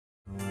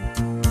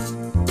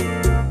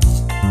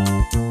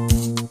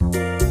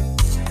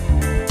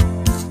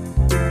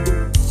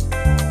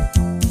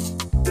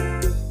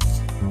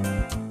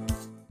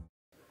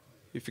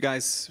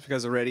if you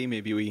guys are ready,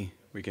 maybe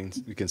we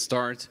can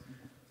start.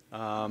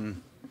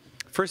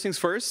 First things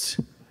first.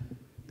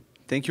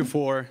 Thank you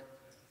for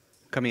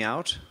coming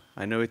out.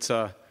 I know it's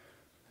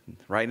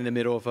right in the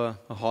middle of a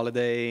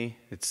holiday.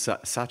 It's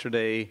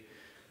Saturday.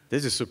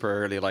 This is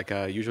super early. Like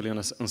usually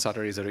on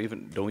Saturdays, I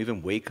don't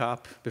even wake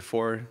up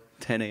before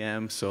 10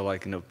 a.m. So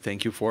like,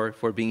 thank you for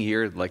being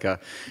here. Like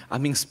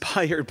I'm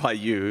inspired by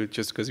you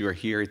just because you are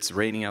here. It's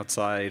raining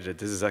outside.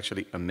 This is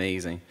actually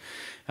amazing.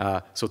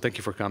 So thank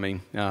you for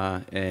coming.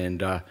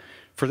 And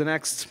for the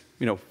next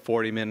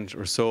 40 minutes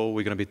or so,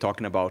 we're going to be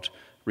talking about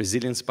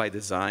resilience by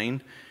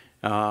design.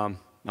 I'm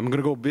going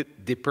to go a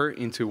bit deeper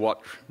into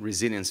what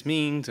resilience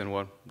means and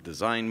what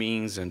design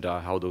means and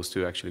how those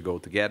two actually go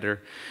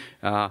together.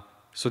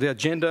 So the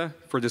agenda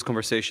for this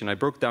conversation, I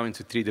broke down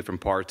into 3 different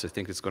parts. I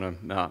think it's going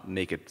to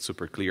make it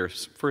super clear.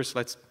 First,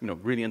 let's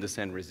really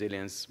understand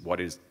resilience, what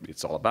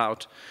it's all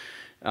about.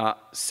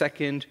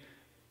 Second,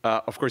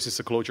 of course, it's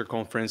a Clojure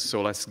conference,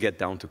 so let's get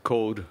down to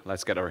code.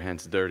 Let's get our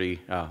hands dirty.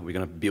 We're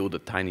going to build a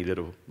tiny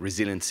little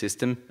resilient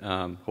system.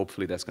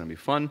 Hopefully, that's going to be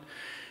fun.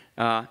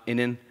 And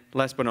then,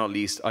 last but not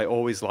least, I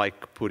always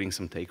like putting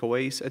some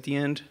takeaways at the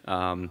end.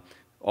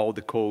 All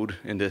the code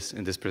in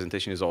this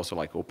presentation is also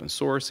like open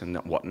source and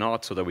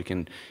whatnot, so that we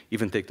can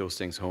even take those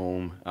things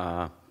home.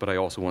 But I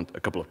also want a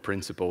couple of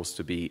principles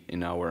to be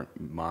in our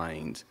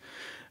mind.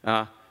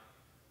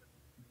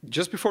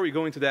 Just before we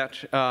go into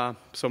that,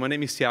 so my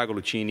name is Tiago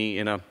Luchini,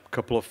 and a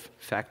couple of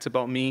facts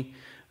about me.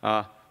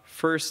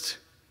 First,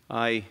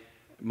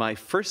 my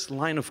first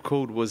line of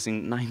code was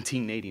in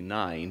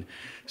 1989.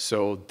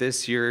 So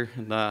this year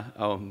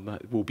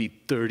will be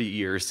 30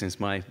 years since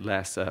my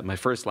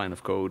first line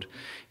of code.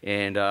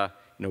 And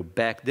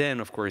back then,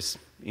 of course,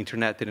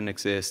 internet didn't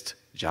exist,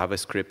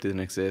 JavaScript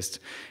didn't exist.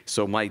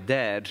 So my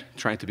dad,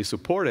 trying to be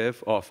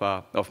supportive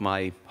of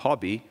my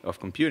hobby of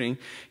computing,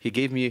 he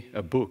gave me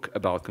a book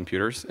about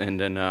computers. And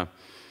then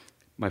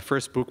my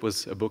first book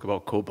was a book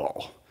about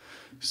COBOL.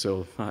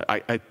 So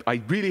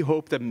I really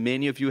hope that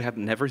many of you have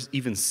never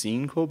even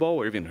seen COBOL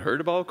or even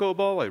heard about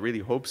COBOL. I really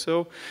hope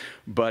so.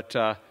 But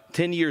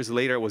 10 years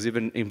later, I was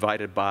even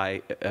invited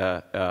by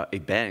a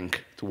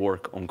bank to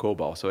work on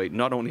COBOL. So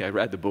not only I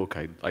read the book,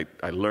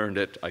 I learned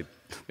it.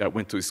 I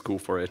went to school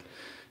for it.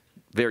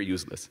 Very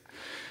useless.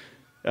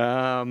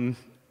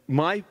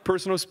 My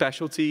personal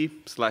specialty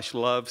 /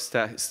 love /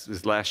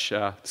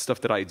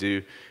 stuff that I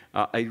do,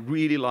 I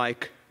really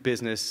like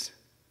business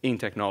in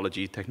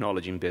technology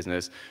in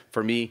business.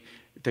 For me,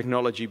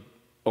 technology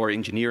or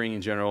engineering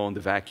in general in the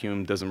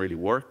vacuum doesn't really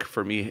work.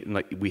 For me,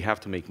 we have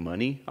to make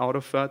money out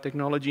of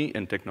technology,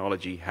 and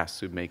technology has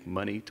to make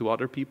money to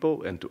other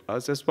people and to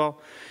us as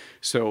well.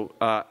 So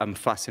I'm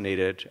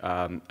fascinated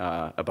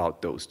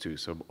about those two.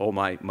 So all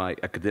my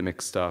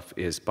academic stuff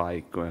is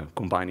by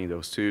combining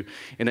those two.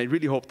 And I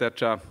really hope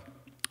that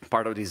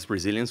part of this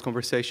resilience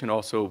conversation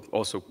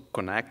also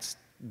connects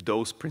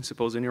those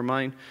principles in your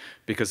mind,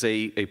 because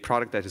a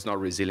product that is not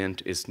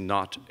resilient is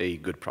not a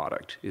good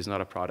product. It's not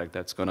a product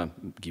that's going to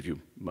give you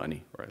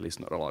money, or at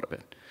least not a lot of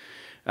it.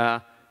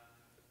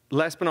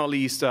 Last but not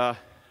least, I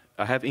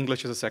have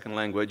English as a second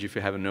language, if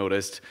you haven't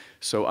noticed,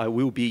 so I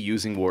will be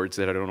using words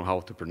that I don't know how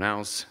to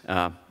pronounce.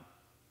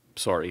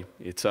 Sorry,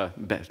 it's a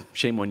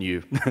shame on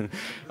you,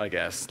 I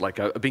guess. Like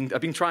I've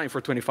been trying for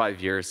 25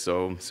 years,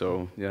 so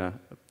yeah,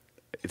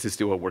 it's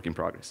still a work in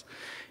progress.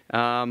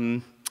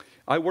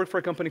 I work for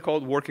a company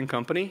called Working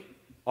Company.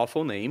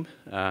 Awful name,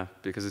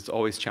 because it's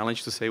always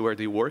challenged to say where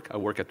do you work. I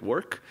work at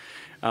work.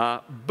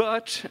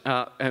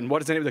 And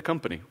what is the name of the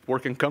company?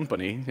 Working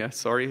Company. Yeah,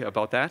 sorry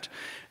about that.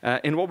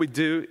 And what we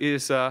do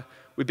is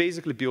we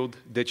basically build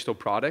digital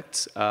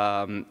products.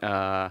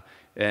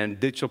 And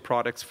digital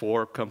products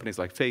for companies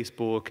like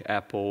Facebook,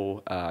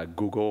 Apple,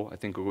 Google. I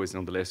think Google is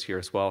on the list here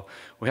as well.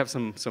 We have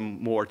some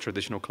more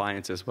traditional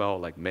clients as well,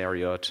 like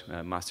Marriott,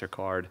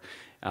 MasterCard.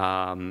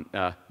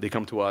 They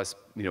come to us,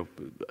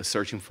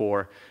 searching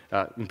for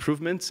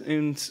improvements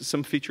in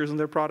some features in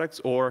their products,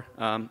 or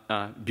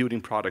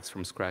building products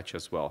from scratch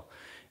as well.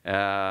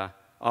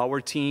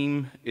 Our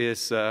team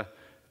is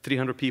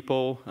 300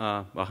 people,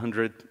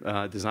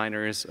 100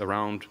 designers,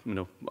 around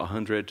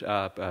 100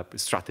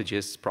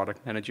 strategists,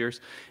 product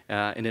managers,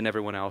 and then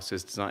everyone else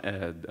is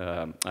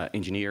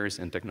engineers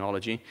and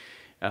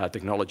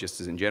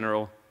technologists in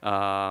general.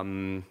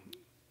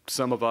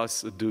 Some of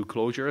us do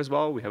Clojure as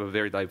well. We have a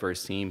very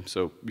diverse team.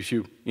 So if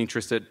you're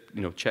interested,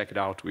 check it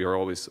out. We are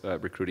always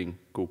recruiting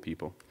cool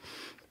people,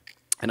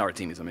 and our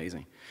team is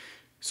amazing.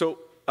 So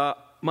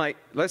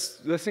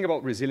let's think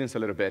about resilience a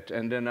little bit,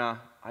 and then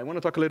I want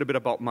to talk a little bit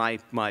about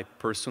my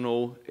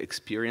personal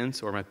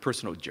experience or my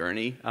personal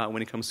journey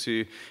when it comes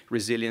to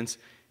resilience.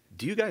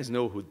 Do you guys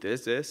know who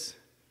this is?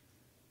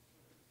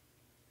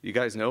 You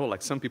guys know?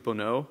 Like some people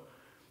know.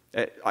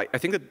 I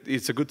think that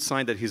it's a good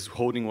sign that he's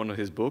holding one of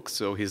his books,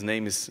 so his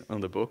name is on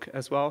the book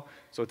as well.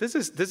 So this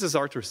is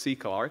Arthur C.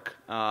 Clarke,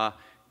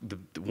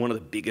 one of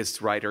the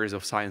biggest writers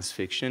of science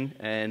fiction,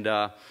 and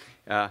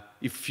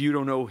If you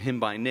don't know him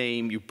by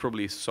name, you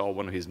probably saw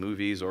one of his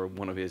movies or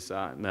one of his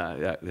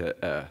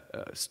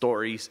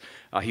stories.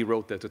 He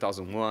wrote the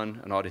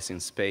 2001, An Odyssey in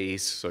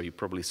Space, so you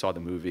probably saw the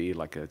movie.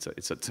 Like it's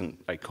an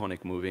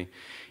iconic movie.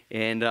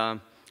 And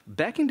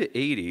back in the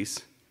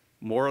 80s,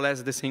 more or less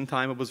at the same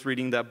time I was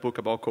reading that book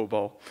about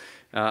COBOL,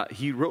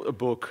 he wrote a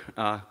book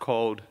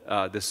called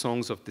The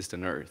Songs of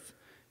Distant Earth.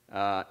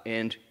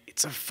 And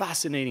it's a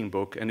fascinating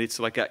book, and it's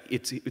like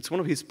it's one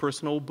of his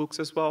personal books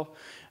as well,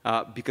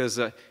 because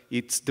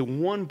it's the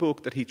one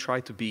book that he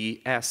tried to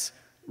be as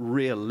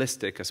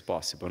realistic as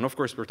possible. And of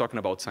course, we're talking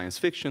about science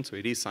fiction, so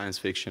it is science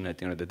fiction at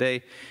the end of the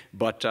day.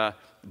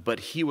 But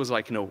he was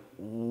like,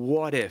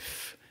 what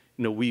if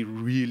we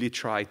really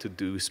try to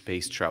do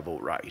space travel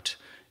right?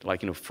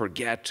 Like,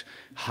 forget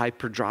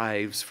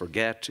hyperdrives,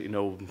 forget,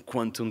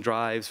 quantum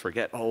drives,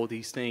 forget all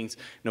these things.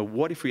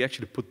 What if we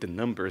actually put the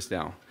numbers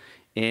down?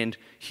 And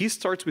he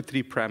starts with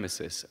 3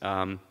 premises.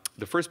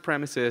 The first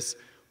premise is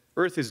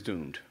Earth is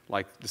doomed.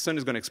 Like, the sun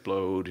is going to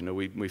explode.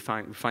 We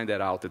find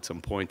that out at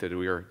some point, that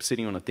we are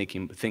sitting on a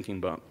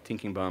thinking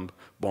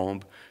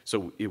bomb.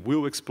 So it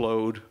will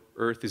explode.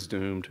 Earth is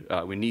doomed.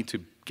 We need to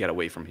get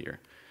away from here.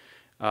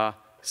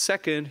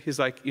 Second, he's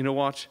like, you know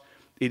what?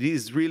 It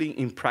is really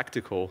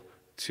impractical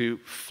to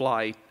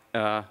fly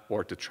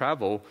or to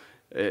travel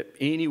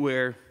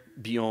anywhere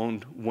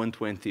beyond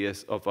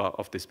 1/20th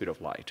of the speed of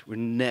light. We're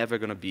never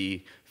going to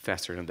be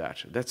faster than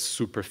that. That's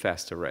super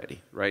fast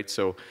already, right?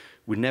 So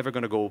we're never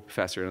going to go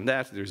faster than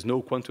that. There's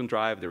no quantum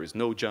drive. There is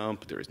no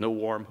jump. There is no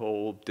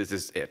wormhole. This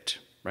is it,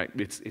 right?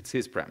 It's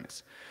his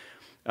premise.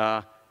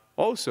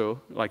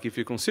 Also, like, if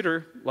you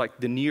consider like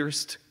the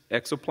nearest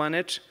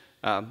exoplanet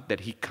that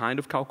he kind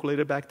of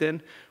calculated back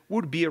then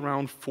would be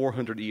around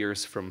 400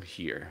 years from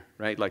here,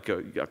 right? Like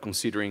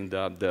considering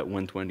the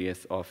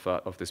 1/20th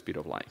of the speed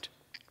of light.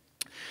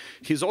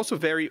 He's also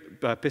very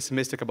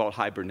pessimistic about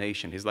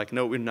hibernation. He's like,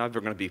 no, we're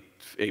never going to be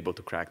able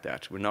to crack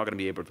that. We're not going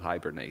to be able to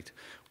hibernate.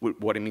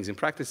 What it means in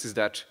practice is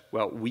that,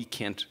 well, we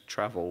can't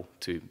travel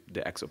to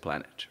the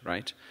exoplanet,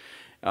 right?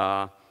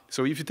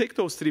 So if you take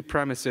those 3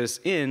 premises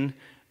in,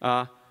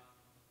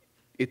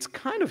 it's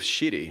kind of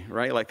shitty,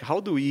 right? Like, how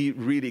do we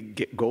really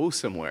go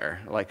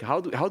somewhere? Like,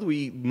 how do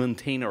we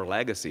maintain our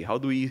legacy? How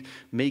do we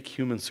make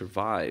humans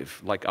survive,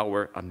 like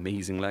our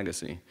amazing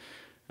legacy?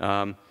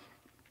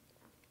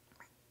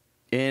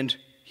 And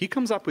he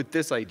comes up with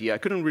this idea. I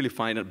couldn't really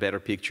find a better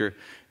picture,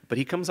 but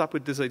he comes up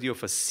with this idea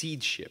of a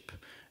seed ship.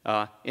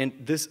 And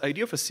this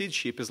idea of a seed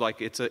ship is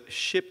like, it's a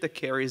ship that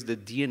carries the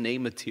DNA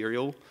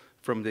material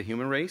from the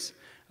human race.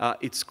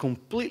 It's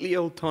completely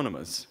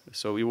autonomous.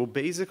 So it will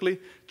basically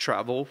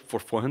travel for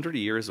 400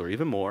 years or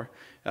even more,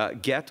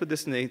 get to the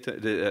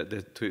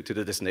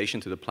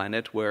destination, to the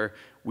planet where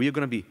we are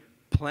going to be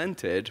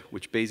planted,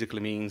 which basically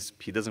means,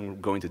 he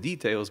doesn't go into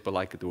details, but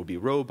like there will be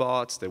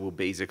robots that will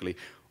basically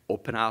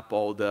open up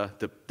all the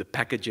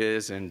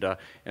packages and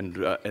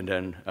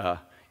then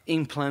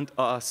implant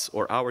us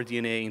or our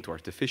DNA into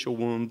artificial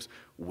wombs,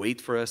 wait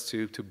for us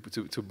to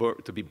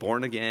be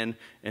born again,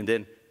 and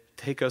then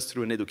take us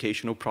through an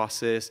educational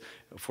process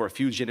for a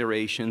few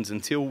generations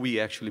until we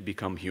actually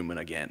become human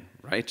again,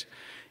 right?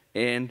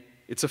 And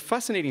it's a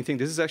fascinating thing.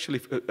 This is actually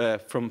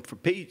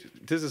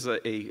this is a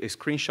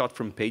screenshot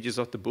from pages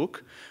of the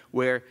book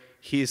where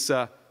he's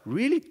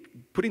really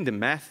putting the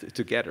math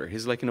together.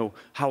 He's like,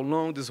 how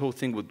long this whole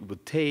thing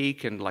would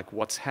take, and like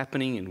what's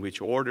happening, in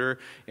which order,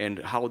 and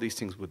how these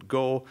things would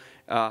go.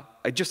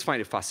 I just find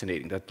it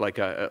fascinating that like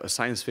a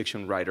science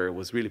fiction writer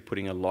was really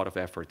putting a lot of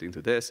effort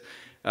into this.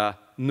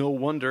 No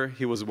wonder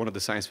he was one of the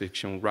science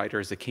fiction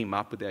writers that came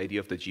up with the idea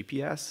of the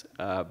GPS,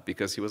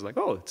 because he was like,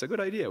 oh, it's a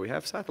good idea. We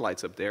have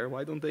satellites up there.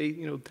 Why don't they,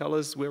 tell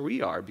us where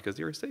we are, because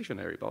they're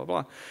stationary, blah,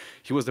 blah, blah.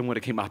 He was the one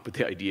that came up with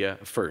the idea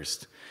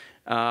first.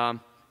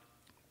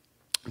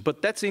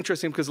 But that's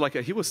interesting because like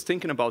he was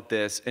thinking about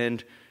this,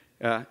 and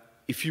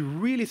if you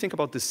really think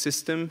about the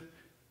system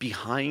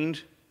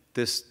behind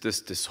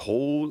this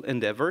whole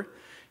endeavor,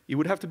 it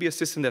would have to be a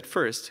system that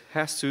first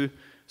has to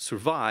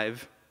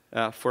survive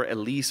for at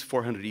least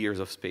 400 years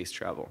of space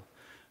travel.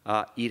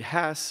 It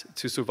has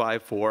to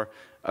survive for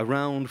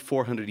around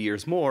 400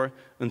 years more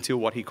until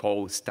what he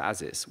calls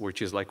stasis,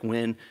 which is like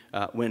when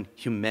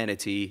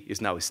humanity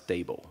is now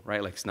stable,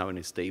 right? Like it's now in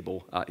a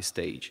stable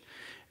stage.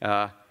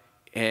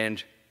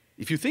 And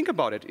if you think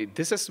about it,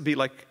 this has to be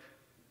like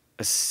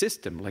a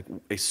system, like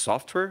a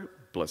software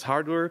plus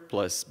hardware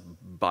plus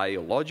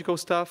biological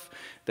stuff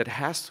that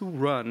has to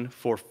run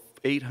for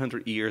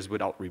 800 years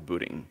without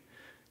rebooting,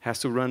 has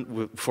to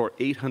run for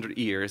 800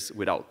 years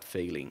without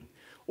failing,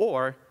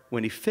 or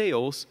when it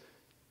fails,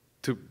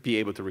 to be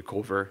able to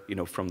recover,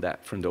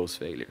 from those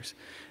failures.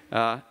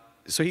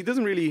 So he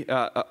doesn't really,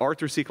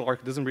 Arthur C.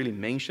 Clarke doesn't really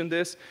mention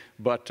this,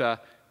 but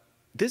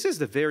this is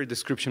the very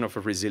description of a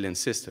resilient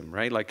system,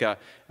 right? Like,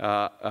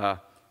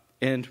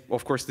 and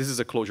of course, this is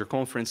a Clojure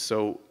conference,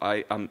 so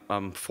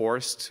I'm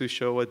forced to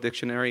show a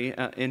dictionary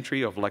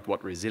entry of like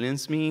what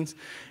resilience means.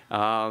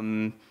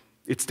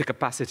 It's the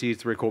capacity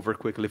to recover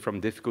quickly from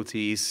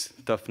difficulties,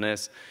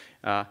 toughness.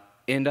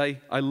 And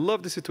I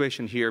love the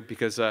situation here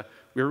because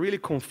we're really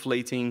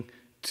conflating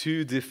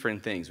two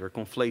different things. We're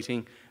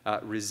conflating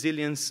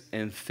resilience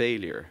and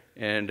failure.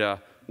 And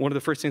one of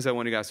the first things I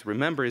want you guys to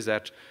remember is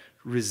that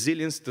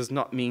resilience does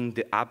not mean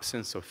the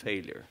absence of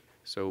failure.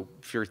 So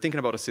if you're thinking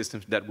about a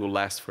system that will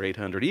last for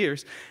 800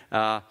 years,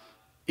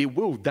 it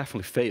will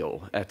definitely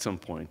fail at some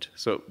point.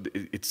 So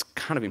it's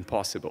kind of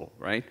impossible,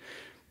 right?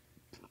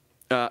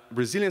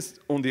 Resilience,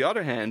 on the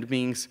other hand,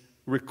 means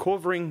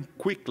recovering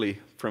quickly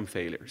from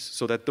failures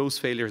so that those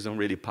failures don't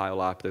really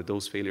pile up, that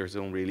those failures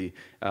don't really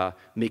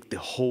make the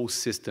whole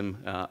system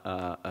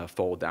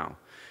fall down.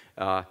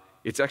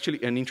 It's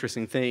actually an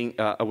interesting thing.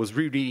 I was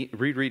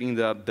rereading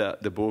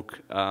the book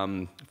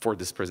for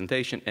this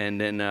presentation,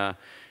 and then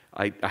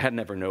I had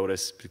never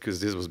noticed, because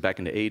this was back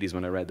in the 80s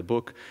when I read the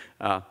book,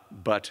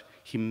 but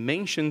he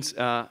mentions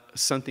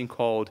something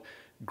called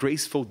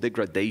graceful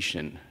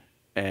degradation.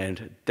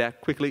 And that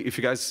quickly, if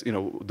you guys,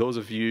 those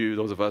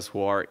of us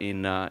who are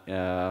in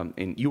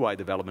UI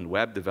development,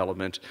 web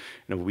development,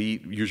 we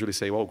usually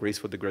say, well,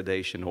 graceful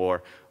degradation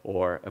or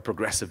a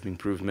progressive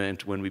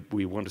improvement when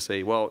we want to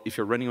say, well, if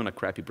you're running on a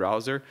crappy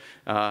browser,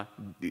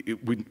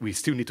 we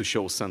still need to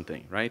show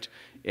something, right?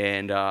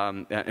 And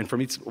for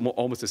me, it's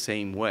almost the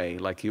same way.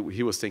 Like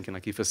he was thinking,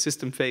 like if a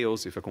system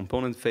fails, if a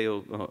component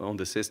fails on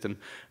the system,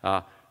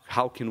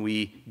 how can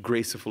we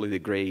gracefully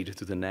degrade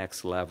to the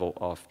next level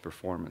of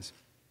performance?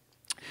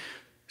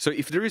 So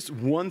if there is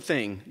one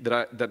thing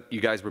that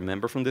you guys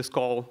remember from this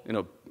call,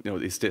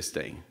 it's this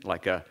thing,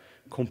 like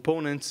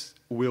components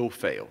will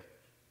fail.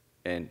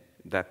 And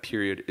that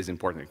period is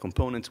important.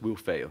 Components will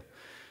fail.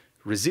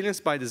 Resilience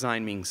by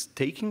design means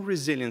taking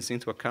resilience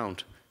into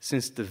account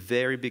since the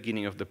very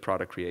beginning of the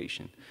product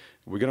creation.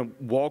 We're going to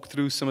walk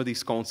through some of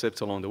these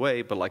concepts along the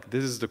way, but like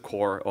this is the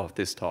core of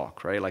this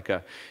talk, right? Like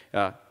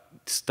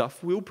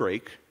stuff will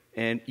break,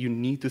 and you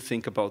need to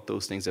think about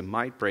those things that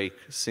might break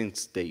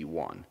since day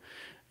one.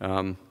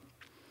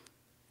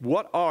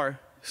 What are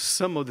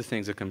some of the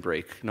things that can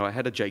break? I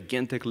had a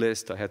gigantic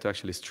list. I had to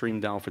actually stream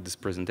down for this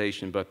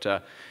presentation, but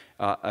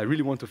I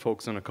really want to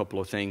focus on a couple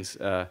of things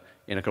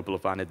and a couple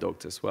of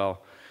anecdotes as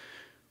well.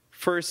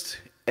 First,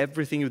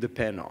 everything you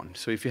depend on.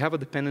 So if you have a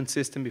dependent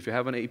system, if you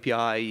have an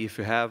API, if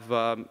you have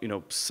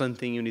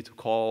something you need to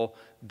call,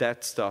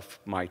 that stuff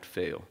might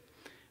fail.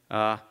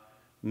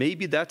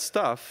 Maybe that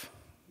stuff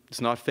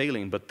is not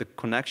failing, but the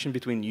connection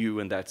between you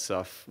and that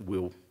stuff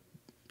will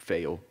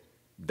fail.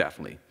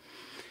 Definitely.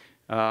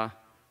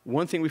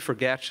 One thing we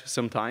forget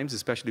sometimes,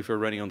 especially if we're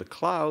running on the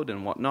cloud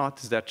and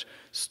whatnot, is that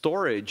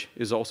storage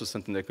is also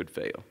something that could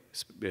fail.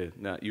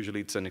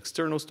 Usually it's an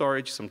external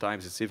storage.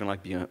 Sometimes it's even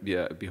like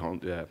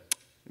beyond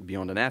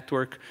the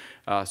network.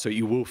 So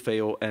you will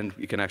fail, and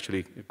you can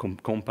actually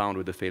compound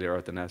with the failure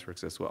of the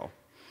networks as well.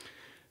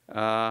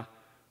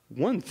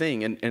 One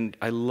thing, and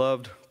I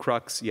loved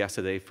Crux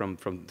yesterday from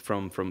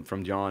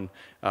John,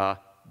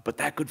 but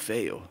that could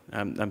fail.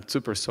 I'm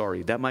super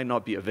sorry. That might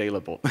not be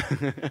available.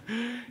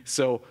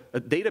 So a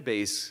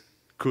database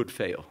could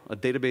fail. A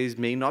database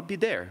may not be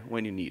there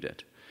when you need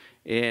it.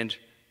 And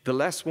the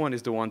last one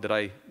is the one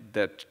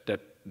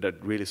that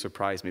really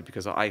surprised me,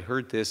 because I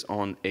heard this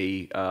on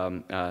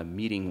a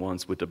meeting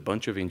once with a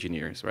bunch of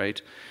engineers,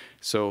 right?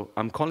 So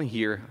I'm calling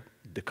here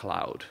the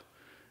cloud.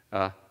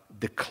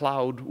 The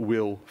cloud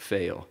will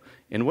fail.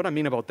 And what I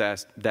mean about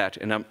that,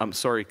 and I'm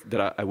sorry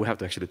that I will have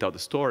to actually tell the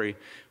story.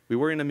 We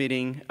were in a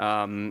meeting.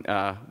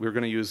 We were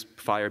going to use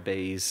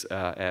Firebase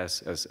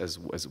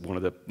as one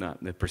of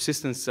the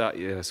persistence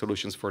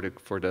solutions for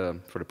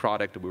the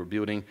product that we were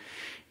building,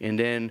 and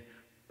then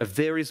a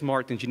very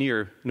smart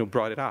engineer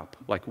brought it up.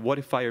 Like, what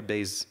if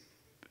Firebase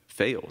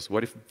fails?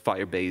 What if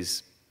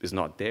Firebase is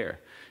not there?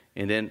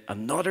 And then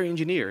another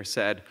engineer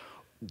said,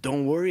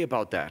 "Don't worry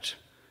about that.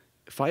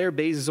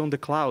 Firebase is on the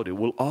cloud. It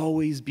will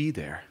always be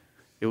there.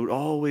 It will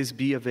always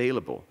be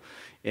available."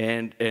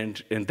 And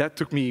that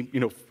took me,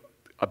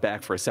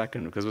 aback for a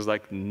second, because it was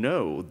like,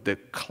 no, the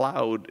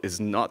cloud is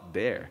not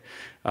there.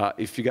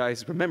 If you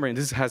guys remember, and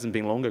this hasn't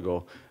been long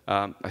ago,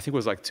 I think it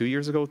was like 2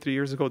 years ago, 3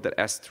 years ago, that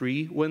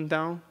S3 went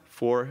down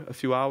for a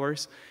few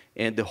hours,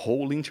 and the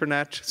whole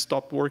internet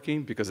stopped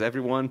working because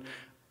everyone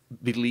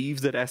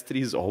believes that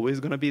S3 is always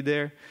going to be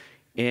there.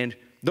 And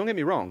don't get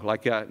me wrong,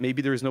 like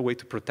maybe there is no way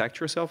to protect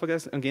yourself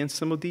against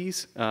some of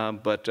these,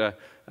 but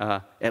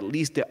at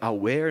least the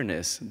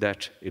awareness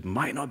that it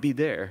might not be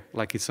there,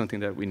 like it's something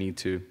that we need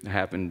to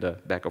have in the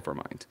back of our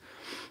mind.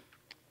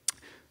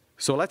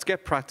 So let's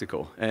get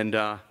practical, and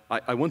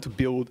I want to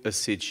build a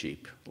seed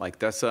sheep.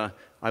 Like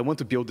I want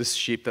to build this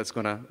sheep that's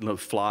going to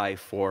fly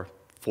for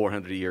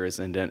 400 years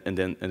and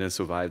then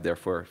survive there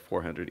for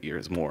 400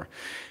 years more.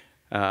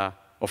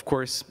 Of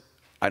course,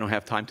 I don't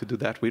have time to do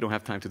that. We don't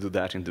have time to do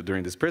that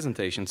during this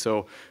presentation.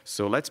 So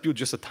let's build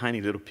just a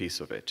tiny little piece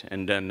of it.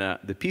 And then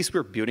the piece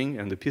we're building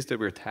and the piece that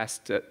we're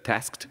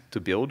tasked to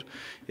build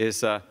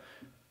is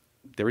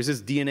there is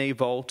this DNA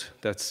vault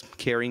that's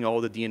carrying all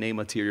the DNA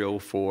material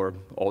for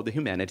all the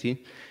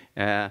humanity.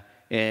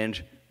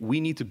 And we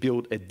need to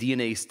build a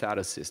DNA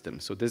status system.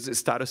 So this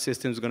status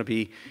system is going to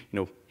be,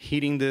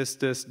 hitting this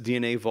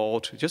DNA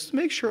vault just to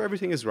make sure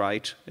everything is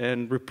right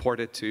and report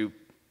it to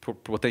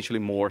potentially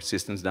more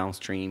systems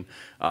downstream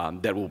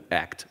that will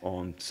act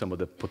on some of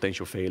the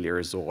potential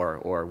failures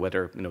or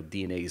whether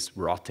DNA is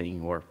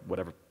rotting or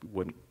whatever,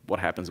 what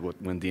happens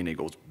when DNA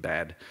goes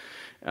bad.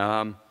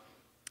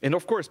 And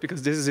of course,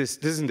 because this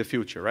is in the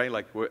future, right?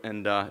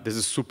 This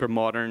is super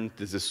modern,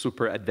 this is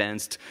super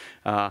advanced.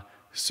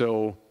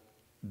 So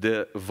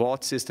the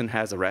vault system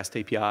has a REST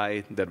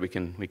API that we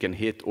can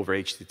hit over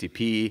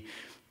HTTP.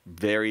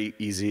 Very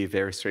easy,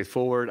 very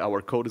straightforward.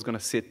 Our code is going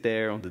to sit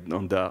there on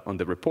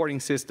the reporting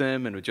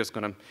system, and we're just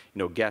going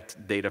to get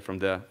data from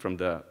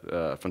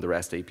the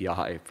REST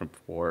API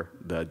for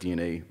the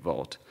DNA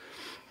vault.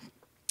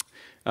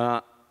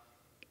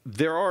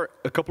 There are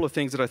a couple of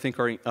things that I think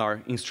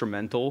are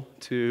instrumental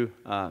to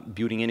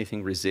building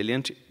anything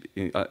resilient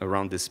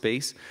around this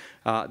space.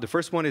 The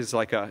first one is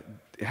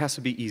it has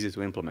to be easy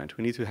to implement.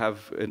 We need to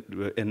have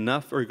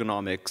enough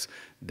ergonomics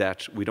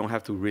that we don't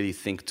have to really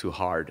think too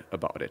hard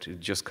about it. It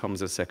just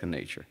comes as second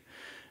nature.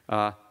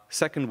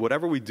 Second,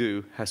 whatever we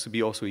do has to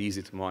be also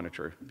easy to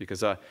monitor,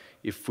 because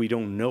if we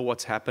don't know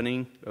what's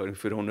happening, or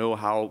if we don't know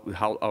how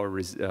our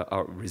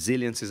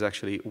resilience is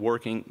actually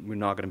working, we're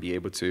not going to be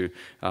able to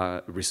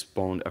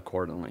respond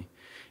accordingly.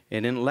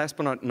 And then last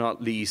but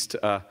not least,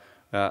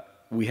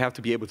 we have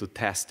to be able to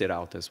test it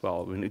out as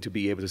well. We need to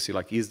be able to see,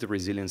 is the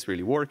resilience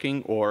really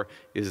working, or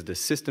is the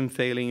system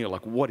failing, or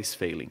what is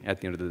failing at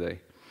the end of the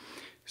day?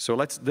 So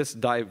let's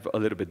dive a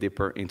little bit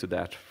deeper into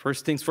that.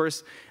 First things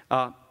first,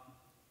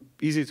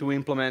 easy to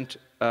implement.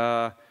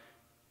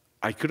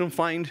 I couldn't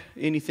find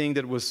anything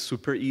that was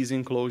super easy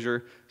in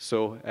Clojure.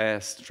 So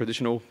as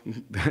traditional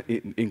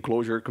in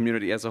Clojure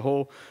community as a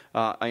whole,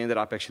 I ended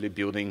up actually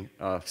building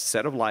a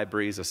set of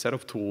libraries, a set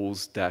of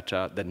tools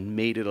that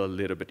made it a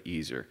little bit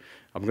easier.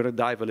 I'm going to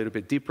dive a little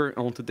bit deeper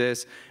onto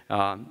this.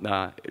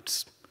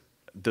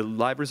 The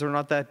libraries are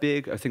not that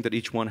big. I think that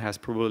each one has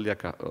probably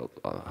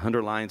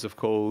 100 lines of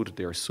code.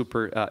 They are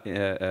super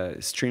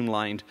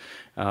streamlined.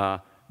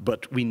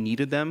 But we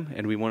needed them,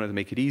 and we wanted to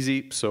make it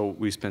easy, so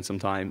we spent some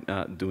time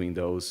doing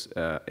those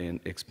and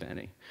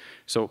expanding.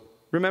 So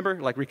remember,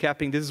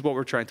 recapping, this is what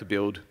we're trying to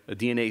build, a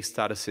DNA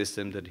status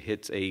system that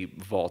hits a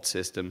vault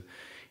system.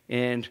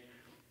 And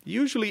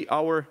usually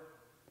our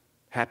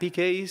happy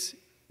case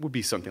would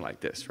be something like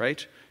this,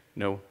 right?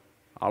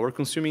 Our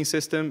consuming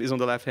system is on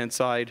the left-hand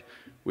side.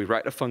 We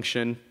write a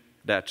function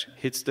that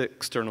hits the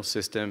external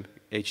system,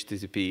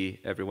 HTTP,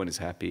 everyone is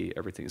happy,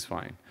 everything is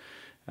fine.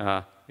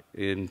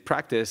 In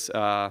practice,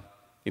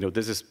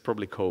 this is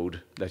probably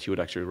code that you would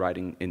actually write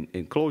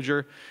in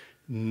Clojure.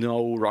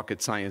 No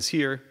rocket science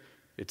here.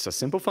 It's a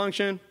simple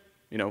function.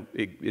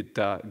 It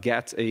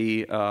gets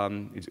it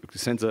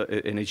sends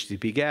an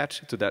HTTP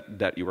GET to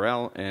that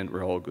URL, and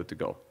we're all good to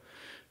go.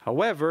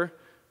 However,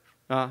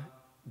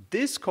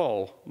 this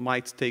call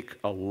might take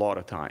a lot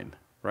of time,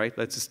 right?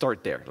 Let's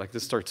start there.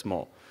 Let's start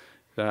small.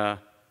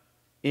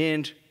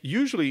 And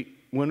usually,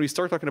 when we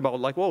start talking about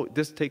whoa,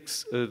 this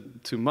takes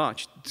too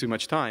much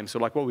time, so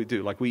what we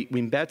do, we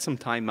embed some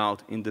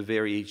timeout in the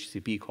very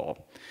HTTP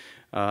call.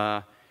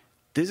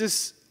 This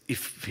is,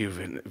 if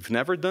you've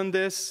never done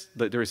this,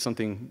 that there is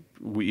something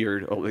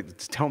weird.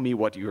 Tell me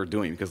what you're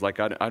doing, because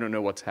I don't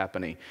know what's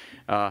happening.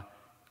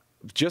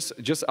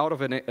 Just out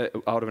of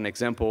an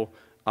example,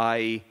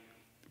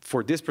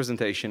 for this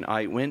presentation,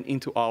 I went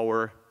into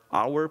our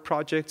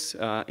projects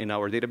in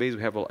our database.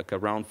 We have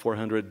around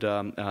 400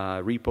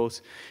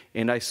 repos,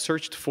 and I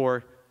searched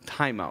for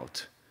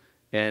timeout.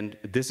 And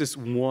this is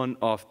one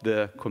of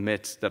the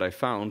commits that I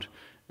found.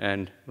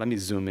 And let me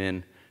zoom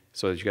in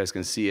so that you guys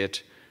can see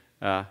it.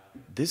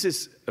 This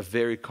is a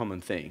very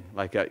common thing.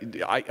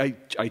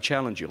 I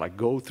challenge you,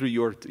 go through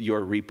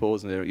your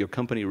repos and your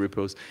company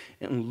repos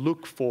and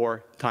look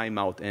for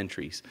timeout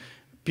entries.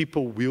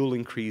 People will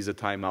increase the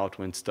timeout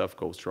when stuff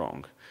goes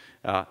wrong.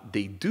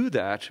 They do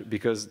that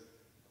because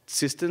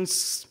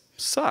systems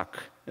suck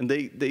and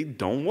they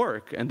don't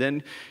work. And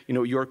then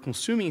your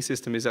consuming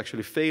system is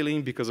actually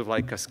failing because of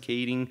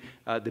cascading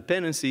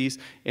dependencies.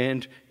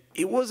 And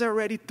it was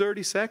already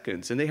 30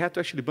 seconds, and they had to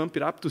actually bump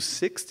it up to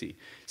 60.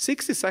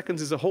 60 seconds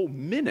is a whole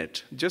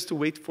minute just to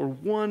wait for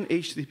one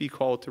HTTP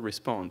call to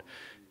respond.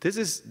 This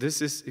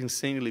is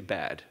insanely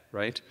bad,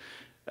 right?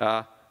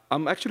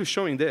 I'm actually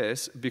showing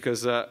this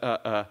because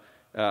the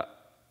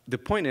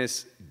point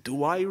is,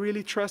 do I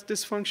really trust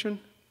this function,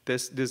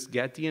 this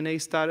get DNA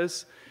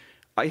status?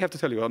 I have to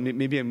tell you,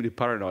 maybe I'm really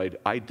paranoid.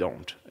 I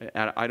don't.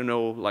 And I don't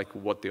know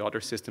what the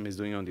other system is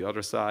doing on the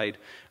other side.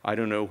 I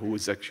don't know who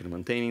is actually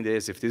maintaining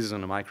this. If this is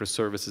on a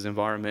microservices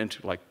environment,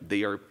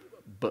 they are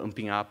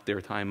bumping up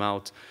their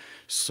timeout.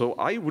 So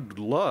I would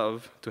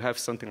love to have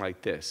something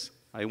like this.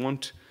 I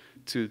want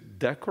to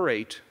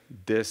decorate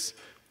this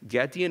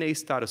get DNA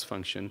status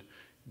function,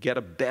 get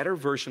a better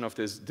version of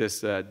this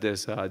get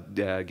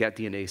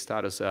DNA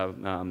status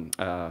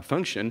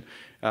function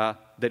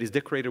that is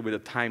decorated with a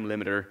time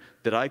limiter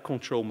that I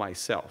control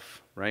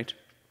myself, right?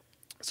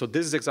 So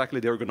this is exactly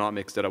the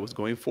ergonomics that I was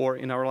going for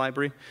in our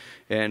library,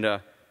 and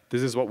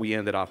this is what we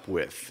ended up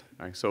with.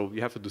 Right? So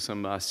you have to do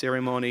some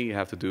ceremony, you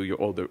have to do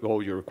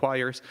all your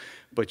requires,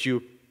 but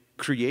you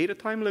create a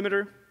time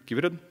limiter, give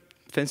it a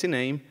fancy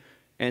name,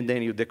 and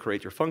then you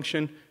decorate your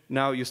function.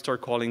 Now you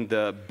start calling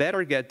the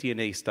better get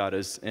DNA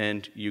status,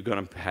 and you're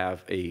going to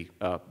have a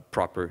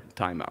proper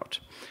timeout.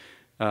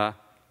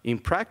 In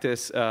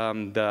practice,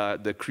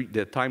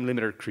 the time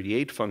limiter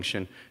create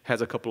function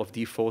has a couple of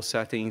default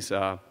settings.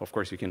 Of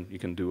course, you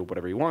can do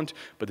whatever you want,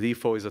 but the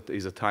default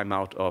is a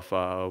timeout of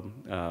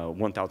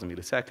 1,000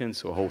 milliseconds,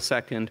 so a whole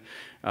second.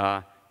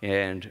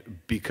 And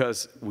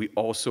because we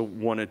also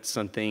wanted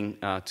something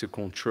to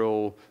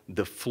control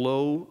the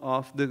flow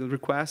of the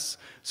requests,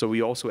 so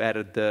we also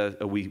added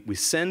we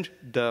send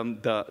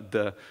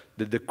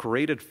the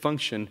created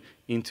function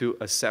into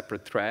a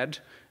separate thread.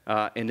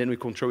 And then we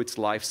control its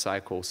life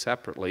cycle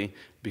separately,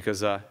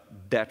 because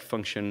that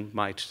function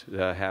might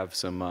have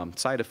some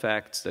side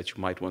effects that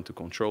you might want to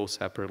control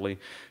separately.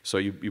 So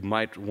you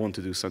might want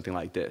to do something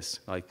like this,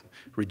 like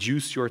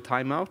reduce your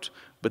timeout,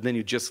 but then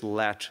you just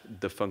let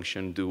the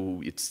function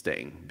do its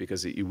thing,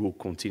 because it will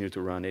continue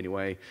to run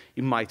anyway.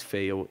 It might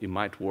fail, it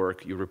might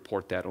work, you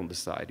report that on the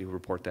side, you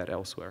report that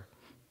elsewhere.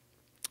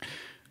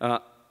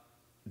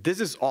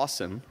 This is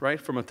awesome, right,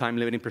 from a time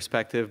limiting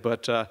perspective,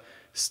 but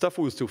stuff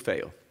will still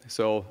fail.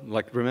 So,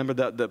 like, remember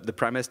the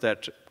premise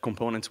that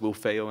components will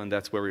fail, and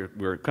that's where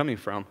we're coming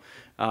from.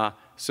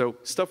 So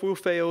stuff will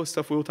fail,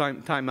 stuff will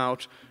time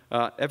out.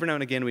 Every now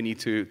and again, we need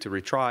to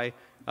retry.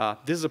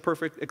 This is a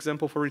perfect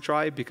example for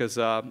retry, because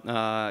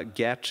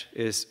get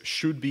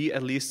should be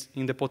at least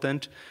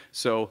idempotent.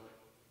 So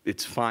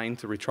it's fine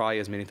to retry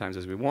as many times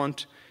as we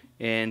want.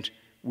 And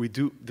we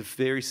do the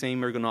very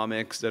same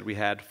ergonomics that we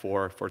had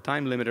for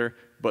time limiter,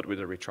 but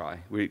with a retry.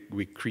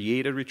 We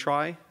create a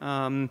retry,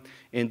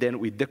 and then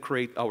we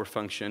decorate our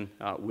function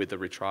with a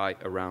retry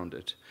around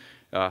it.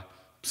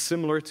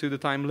 Similar to the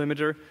time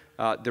limiter,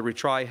 the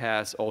retry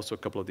has also a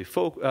couple of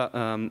default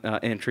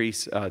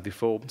entries,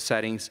 default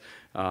settings.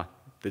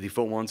 The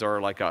default ones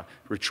are like a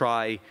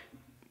retry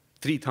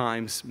 3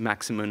 times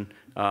maximum,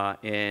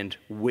 and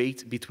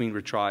wait between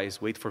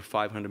retries, wait for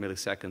 500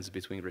 milliseconds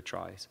between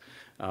retries.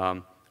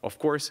 Of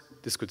course,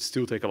 this could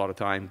still take a lot of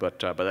time,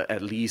 but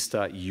at least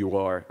you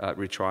are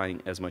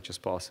retrying as much as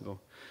possible.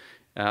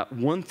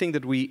 One thing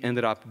that we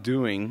ended up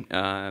doing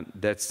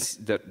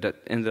that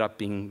ended up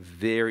being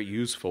very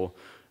useful,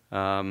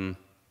 and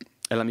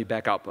let me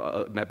back up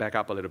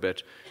a little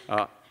bit.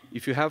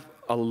 If you have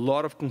a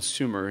lot of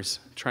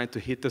consumers trying to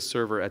hit the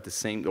server at the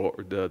same,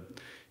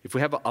 if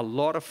we have a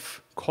lot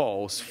of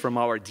calls from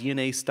our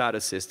DNA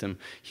status system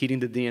hitting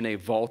the DNA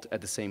vault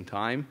at the same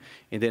time,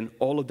 and then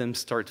all of them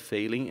start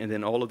failing, and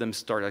then all of them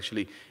start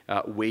actually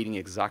waiting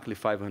exactly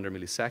 500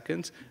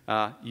 milliseconds,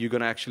 you're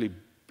going to actually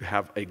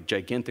have a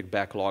gigantic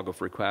backlog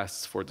of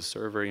requests for the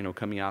server,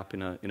 coming up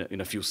in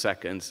a few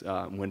seconds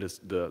when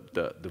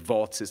the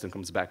vault system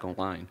comes back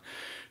online.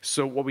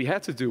 So what we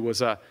had to do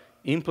was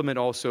implement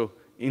also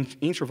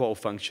interval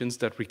functions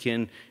that we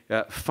can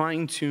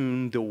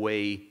fine-tune the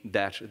way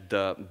that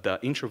the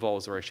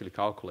intervals are actually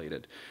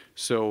calculated.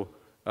 So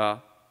a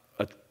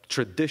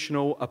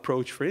traditional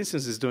approach, for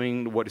instance, is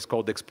doing what is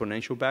called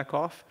exponential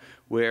backoff,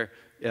 where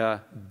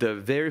the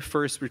very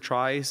first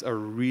retries are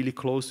really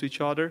close to each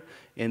other,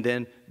 and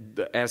then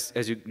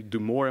as you do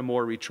more and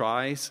more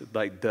retries,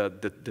 like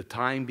the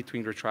time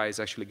between retries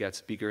actually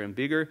gets bigger and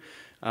bigger.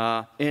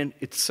 And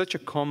it's such a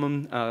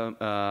common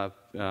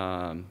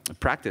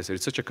practice,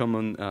 it's such a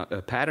common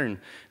pattern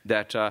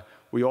that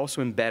we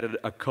also embedded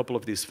a couple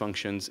of these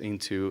functions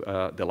into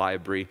the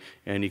library,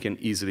 and you can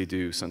easily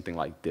do something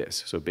like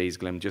this. So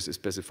basically, I'm just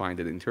specifying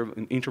that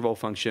the interval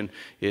function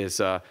is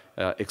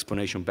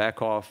exponential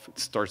backoff.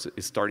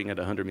 It's starting at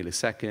 100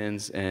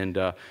 milliseconds and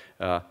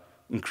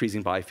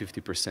increasing by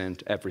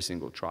 50% every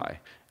single try,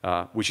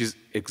 which is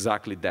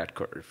exactly that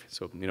curve.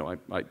 So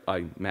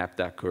I mapped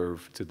that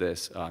curve to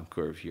this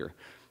curve here.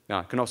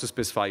 You can also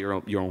specify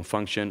your own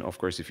function, of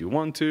course, if you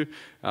want to,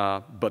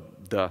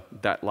 but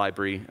that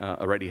library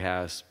already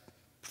has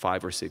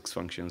 5 or 6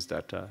 functions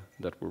that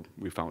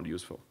we found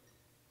useful.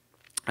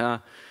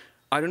 I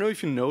don't know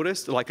if you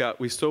noticed, like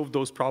we solved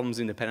those problems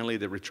independently,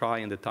 the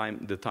retry and the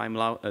time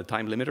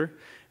limiter,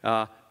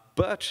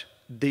 but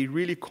they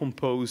really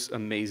compose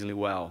amazingly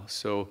well.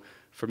 So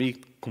for me,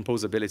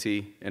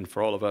 composability, and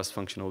for all of us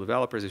functional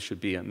developers, it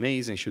should be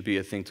amazing, it should be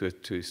a thing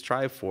to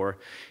strive for.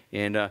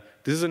 And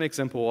this is an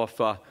example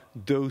of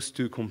those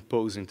two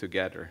composing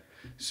together.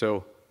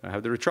 So I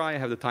have the retry, I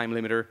have the time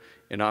limiter,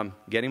 and I'm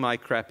getting my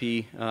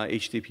crappy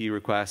HTTP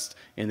request,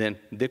 and then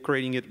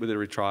decorating it with a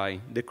retry,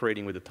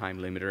 decorating with the time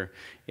limiter.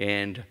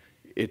 And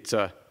it's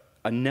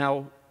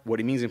now what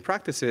it means in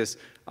practice is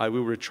I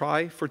will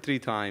retry for 3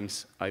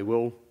 times, I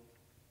will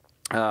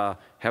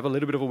have a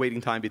little bit of a waiting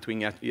time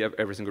between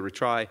every single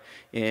retry,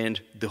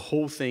 and the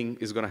whole thing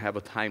is going to have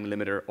a time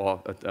limiter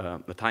or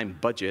a time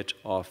budget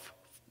of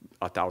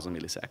 1,000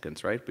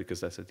 milliseconds, right?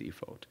 Because that's a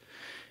default.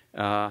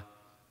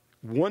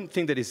 One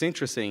thing that is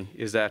interesting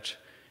is that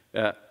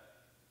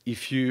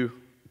if you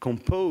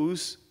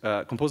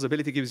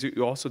composability gives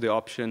you also the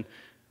option,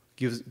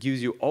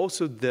 gives you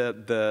also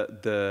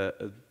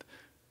the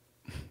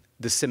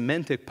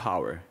semantic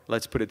power,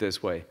 let's put it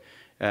this way.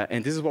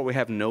 And this is what we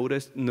have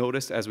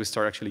noticed as we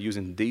start actually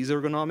using these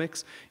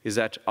ergonomics, is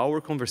that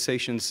our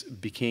conversations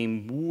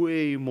became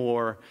way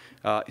more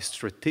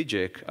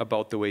strategic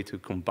about the way to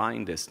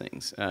combine these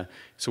things.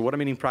 So what I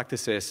mean in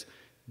practice is,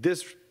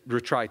 this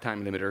retry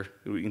time limiter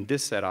in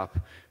this setup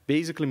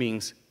basically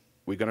means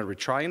we're going to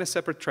retry in a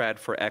separate thread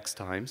for X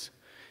times,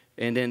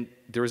 and then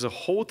there is a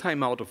whole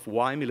timeout of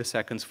Y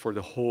milliseconds for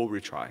the whole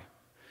retry.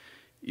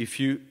 If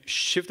you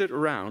shift it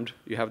around,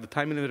 you have the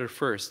time limiter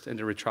first and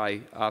the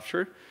retry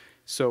after.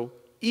 So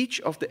each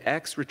of the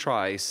X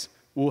retries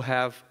will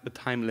have a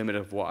time limit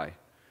of Y,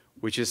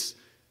 which is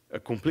a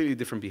completely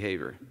different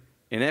behavior.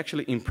 And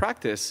actually, in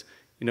practice,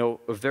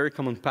 a very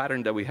common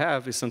pattern that we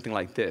have is something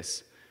like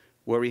this,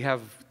 where we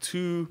have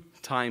 2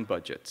 time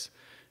budgets.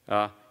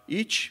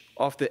 Each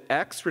of the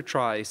X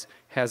retries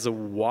has a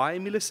Y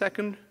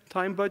millisecond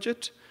time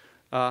budget,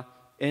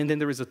 and then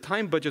there is a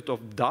time budget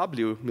of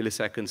W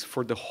milliseconds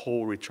for the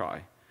whole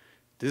retry.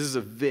 This is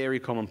a very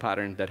common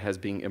pattern that has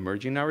been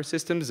emerging in our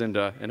systems, and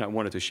I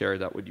wanted to share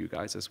that with you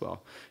guys as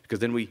well, because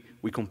then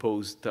we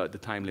compose the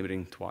time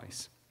limiting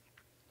twice.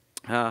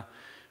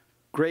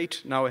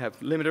 Great, now we have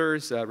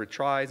limiters,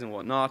 retries, and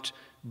whatnot,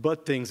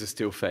 but things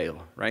still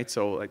fail, right?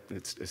 So like,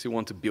 you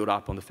want to build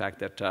up on the fact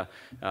that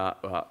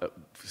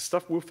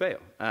stuff will fail.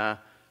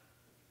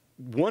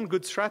 One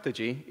good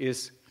strategy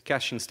is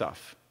caching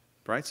stuff,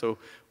 right? So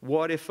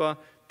what if the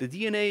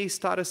DNA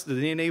status, the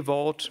DNA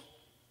vault,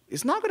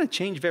 is not going to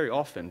change very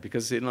often,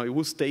 because it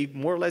will stay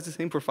more or less the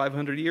same for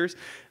 500 years.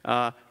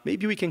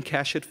 Maybe we can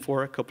cache it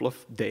for a couple of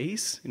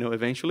days,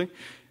 eventually.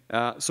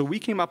 So we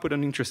came up with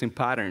an interesting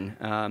pattern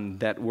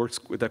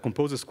that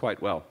composes quite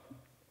well.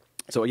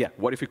 So yeah,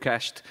 what if we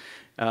cached?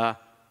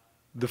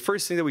 The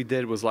first thing that we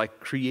did was like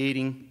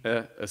creating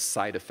a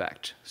side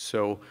effect.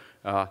 So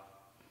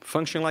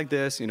function like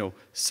this,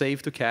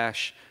 save to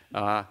cache,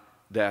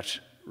 that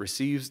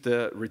receives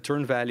the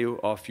return value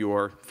of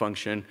your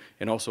function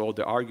and also all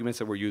the arguments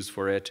that were used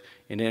for it,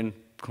 and then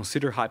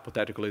consider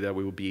hypothetically that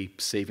we will be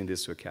saving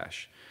this to a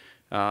cache.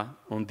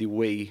 On the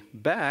way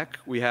back,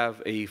 we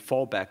have a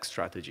fallback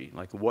strategy.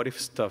 Like, what if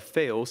stuff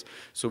fails?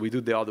 So we do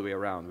the other way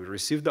around. We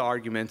receive the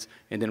arguments,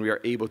 and then we are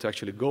able to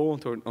actually go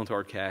onto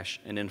our cache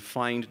and then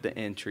find the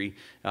entry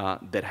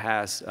that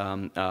has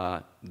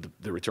the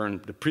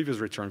previous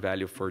return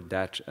value for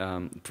that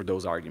for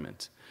those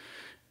arguments.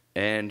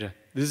 And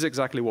this is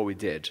exactly what we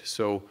did.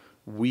 So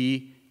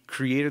we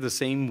created the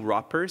same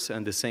wrappers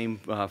and the same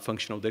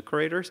functional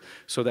decorators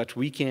so that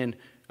we can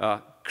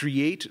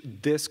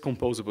create this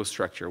composable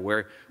structure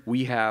where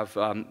we have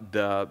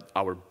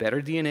our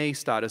better DNA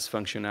status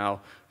function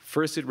now.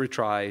 First it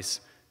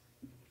retries,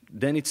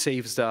 then it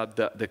saves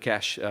the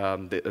cache,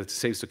 it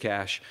saves to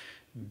cache,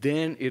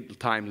 then it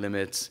time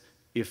limits.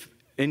 If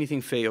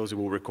anything fails, it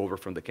will recover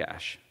from the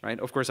cache, right?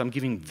 Of course, I'm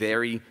giving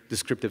very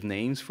descriptive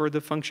names for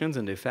the functions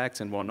and the effects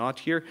and whatnot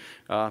here.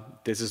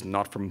 This is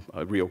not from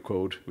real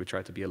code. We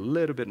try to be a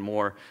little bit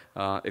more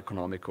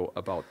economical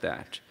about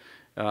that.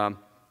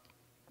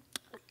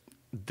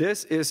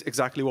 This is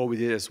exactly what we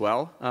did as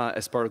well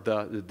as part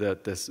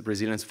of this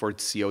Resilience for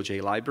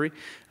CLJ library.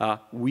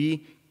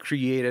 We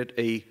created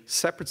a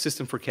separate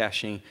system for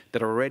caching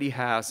that already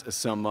has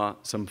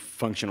some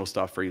functional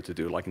stuff for you to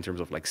do, like in terms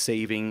of like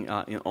saving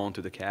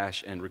onto the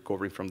cache and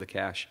recovering from the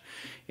cache.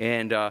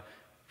 And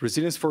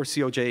Resilience for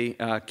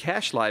CLJ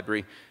cache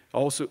library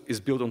also is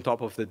built on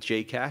top of the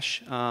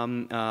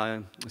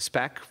JCache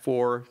spec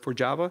for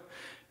Java.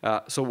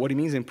 So what it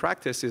means in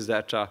practice is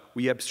that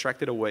we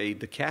abstracted away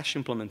the cache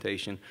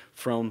implementation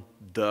from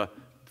the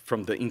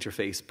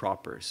interface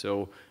proper.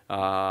 So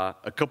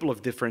a couple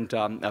of different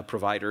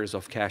providers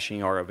of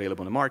caching are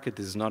available in the market.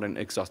 This is not an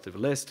exhaustive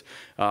list,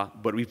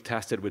 but we've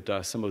tested with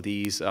some of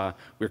these.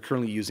 We're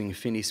currently using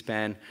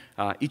Finispan.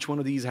 Each one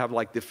of these have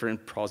like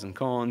different pros and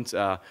cons.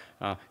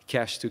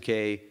 Cache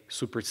 2K,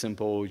 super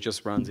simple,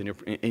 just runs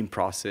in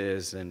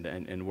process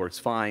and works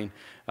fine.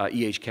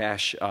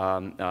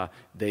 EHCache,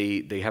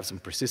 they have some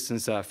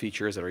persistence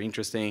features that are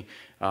interesting.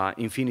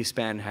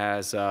 Infinispan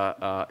has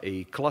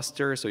a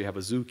cluster, so you have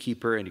a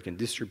zookeeper, and you can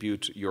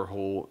distribute your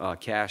whole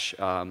cache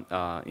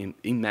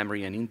in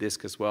memory and in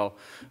disk as well.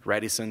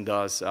 Redison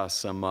does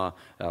some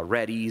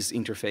Redis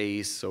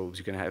interface, so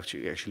you can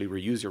actually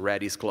reuse your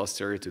Redis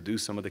cluster to do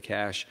some of the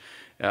cache.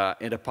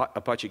 And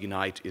Apache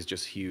Ignite is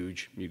just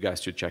huge. You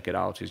guys should check it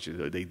out.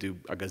 They do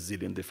a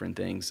gazillion different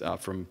things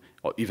from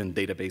even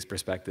database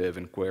perspective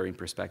and querying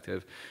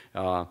perspective,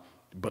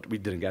 but we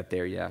didn't get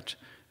there yet.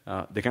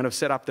 The kind of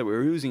setup that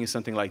we're using is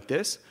something like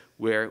this,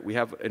 where we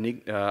have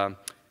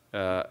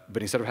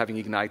but instead of having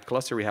Ignite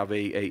cluster, we have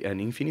an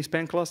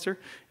Infinispan cluster,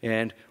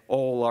 and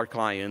all our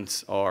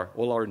clients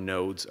all our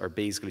nodes are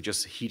basically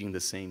just hitting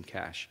the same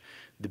cache.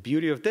 The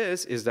beauty of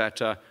this is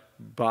that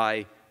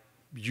by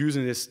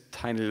using this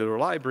tiny little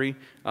library,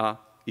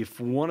 if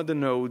one of the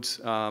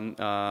nodes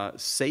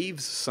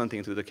saves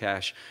something to the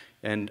cache,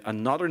 and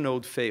another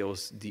node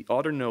fails, the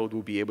other node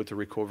will be able to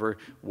recover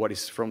what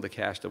is from the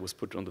cache that was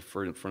put on the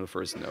from the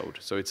first node.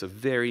 So it's a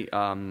very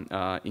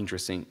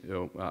interesting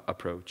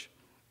approach.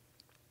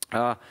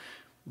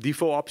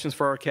 Default options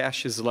for our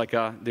cache is like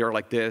they are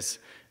like this.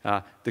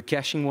 The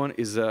caching one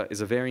is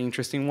a very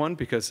interesting one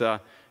because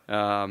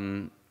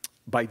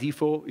by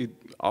default,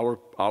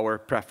 our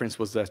preference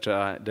was that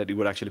that it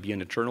would actually be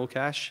an eternal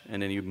cache,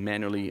 and then you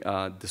manually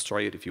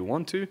destroy it if you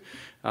want to.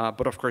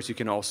 But of course, you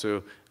can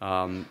also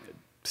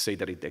say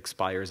that it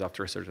expires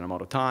after a certain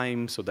amount of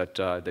time, so that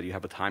that you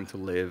have a time to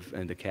live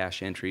in the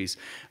cache entries.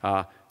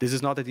 This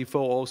is not the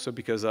default also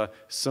because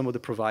some of the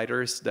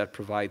providers that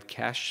provide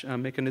cache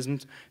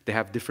mechanisms, they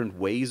have different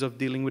ways of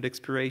dealing with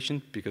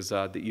expiration because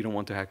you don't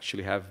want to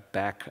actually have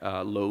back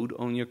load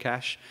on your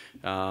cache.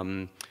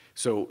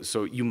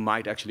 So you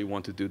might actually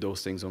want to do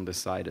those things on the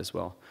side as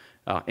well.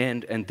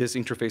 And this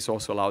interface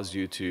also allows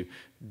you to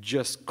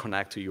just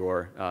connect to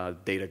your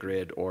data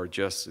grid or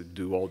just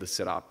do all the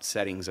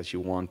settings that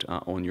you want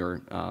on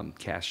your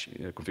cache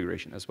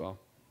configuration as well.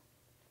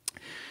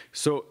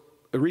 So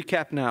a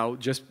recap now,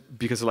 just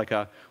because like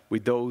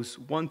with those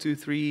 1, 2,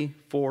 3,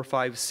 4,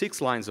 5,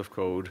 6 lines of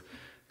code.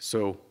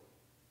 So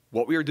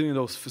what we are doing in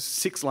those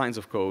 6 lines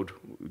of code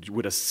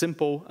with a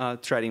simple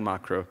threading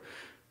macro.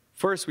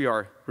 First, we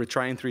are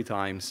retrying 3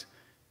 times.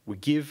 We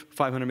give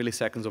 500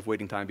 milliseconds of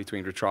waiting time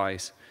between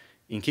retries.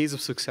 In case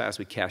of success,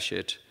 we cache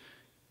it.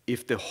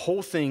 If the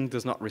whole thing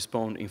does not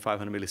respond in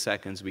 500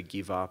 milliseconds, we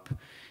give up.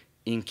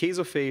 In case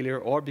of failure,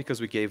 or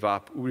because we gave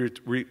up,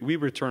 we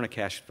return a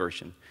cached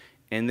version.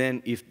 And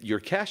then if your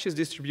cache is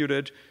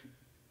distributed,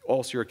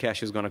 also your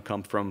cache is going to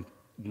come from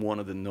one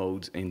of the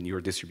nodes in your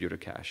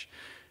distributed cache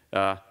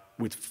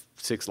with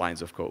 6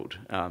 lines of code.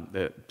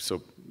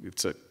 So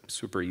it's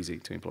super easy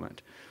to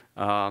implement.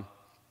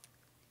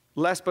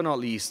 Last but not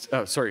least,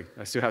 sorry,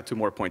 I still have 2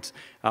 more points.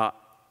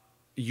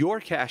 Your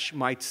cache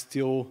might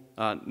still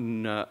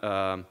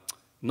not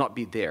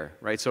be there,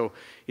 right? So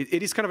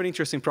it is kind of an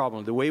interesting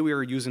problem. The way we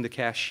are using the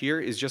cache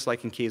here is just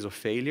like in case of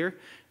failure.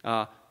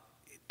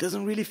 It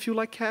doesn't really feel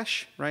like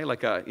cache, right?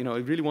 Like, you know, I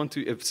really want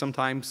to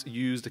sometimes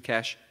use the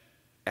cache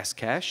as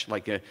cache.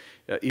 Like,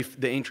 if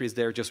the entry is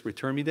there, just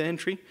return me the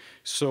entry.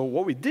 So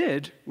what we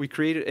did, we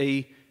created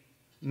a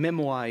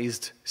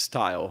memoized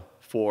style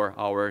for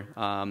our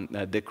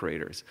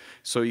decorators.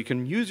 So you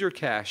can use your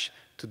cache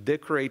to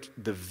decorate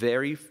the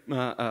very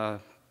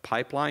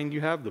pipeline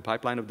you have, the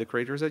pipeline of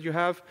decorators that you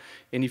have.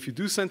 And if you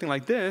do something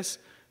like this,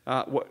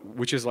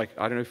 which is like,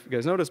 I don't know if you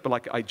guys noticed, but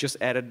like I just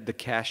added the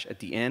cache at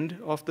the end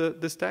of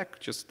the stack,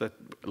 just the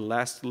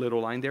last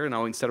little line there.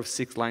 Now instead of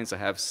 6 lines, I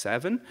have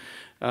 7.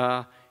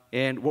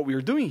 And what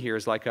we're doing here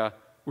is like,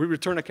 we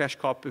return a cache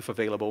copy if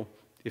available.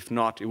 If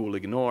not, it will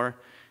ignore.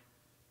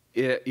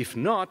 If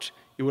not,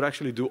 it would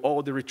actually do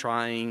all the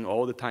retrying,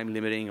 all the time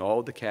limiting,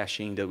 all the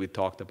caching that we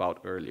talked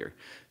about earlier.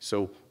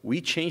 So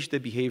we changed the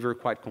behavior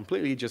quite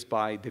completely just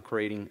by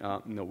decorating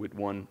you know, with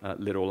one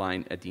little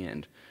line at the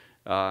end.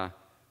 I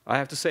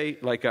have to say,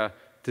 like,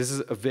 this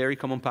is a very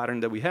common pattern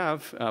that we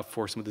have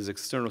for some of these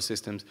external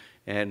systems,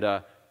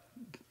 and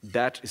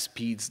that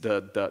speeds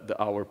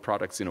our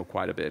products, you know,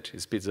 quite a bit.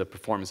 It speeds the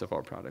performance of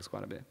our products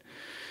quite a bit.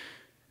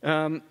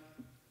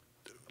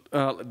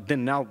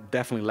 Then now,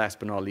 definitely last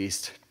but not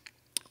least,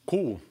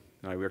 cool.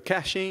 We're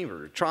caching,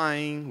 we're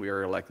trying, we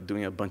are like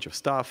doing a bunch of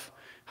stuff.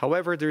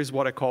 However, there's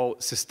what I call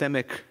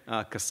systemic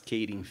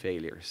cascading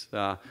failures.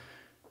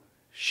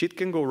 Shit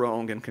can go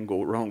wrong and can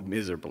go wrong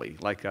miserably.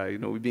 Like, you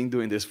know, we've been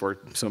doing this for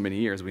so many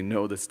years. We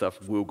know that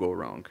stuff will go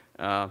wrong.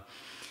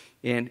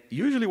 And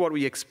usually what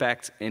we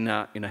expect in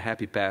a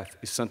happy path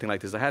is something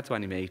like this. I had to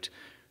animate.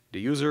 The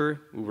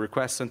user will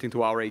request something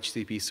to our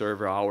HTTP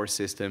server, our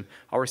system.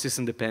 Our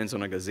system depends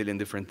on a gazillion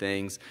different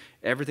things.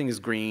 Everything is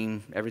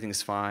green, everything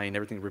is fine,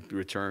 everything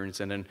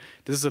returns. And then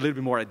this is a little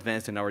bit more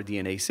advanced in our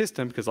DNA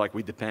system because like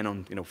we depend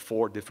on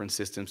 4 different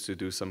systems to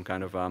do some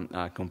kind of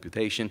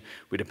computation.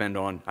 We depend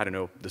on, I don't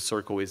know, the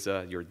circle is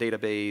your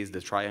database,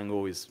 the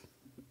triangle is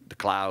the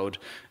cloud,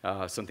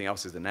 something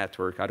else is the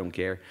network, I don't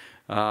care.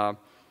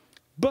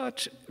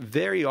 But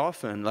very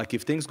often, like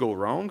if things go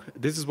wrong,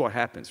 this is what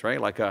happens, right?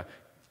 Like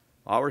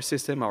our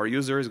system, our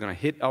user is going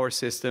to hit our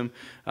system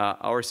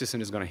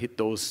is going to hit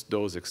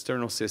those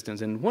external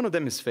systems, and one of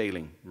them is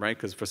failing, right?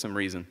 Because for some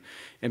reason.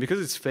 And because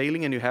it's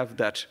failing and you have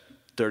that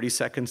 30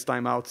 seconds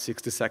timeout,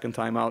 60-second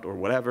timeout, or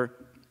whatever,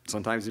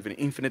 sometimes even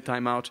infinite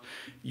timeout,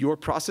 your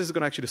process is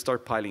going to actually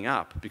start piling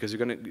up because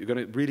you're going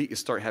to really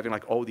start having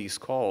like all these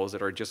calls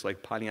that are just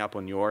like piling up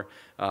on your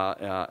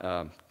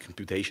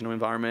computational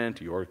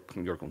environment, your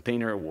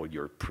container, or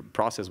your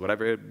process,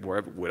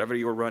 whatever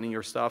you're running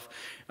your stuff,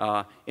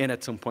 and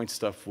at some point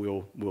stuff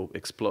will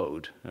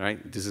explode.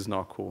 Right? This is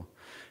not cool.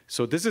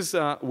 So this is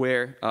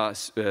where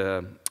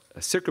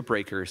circuit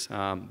breakers.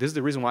 This is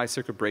the reason why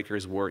circuit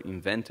breakers were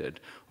invented.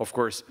 Of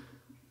course,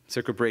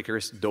 circuit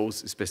breakers, those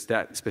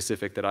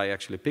specific that I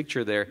actually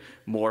picture there,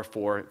 more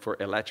for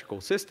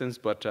electrical systems,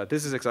 but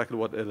this is exactly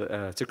what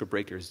circuit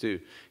breakers do.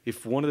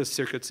 If one of the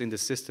circuits in the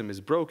system is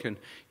broken,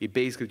 it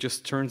basically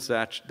just turns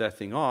that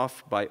thing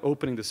off by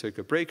opening the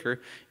circuit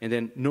breaker, and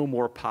then no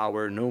more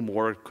power, no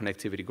more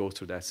connectivity goes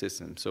through that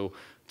system.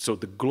 So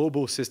the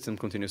global system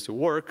continues to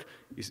work,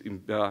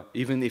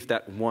 even if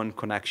that one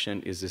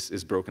connection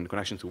is broken. The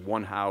connection to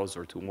one house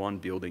or to one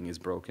building is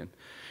broken.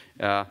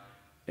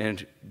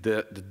 And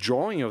the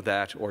drawing of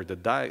that, or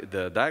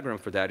the diagram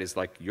for that, is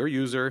like your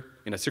user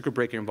in a circuit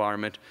breaker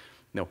environment,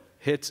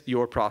 hits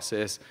your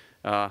process.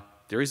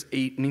 There is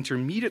an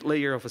intermediate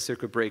layer of a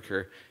circuit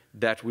breaker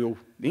that will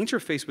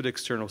interface with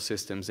external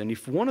systems. And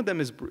if one of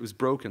them is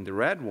broken, the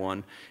red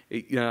one,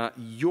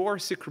 your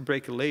circuit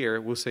breaker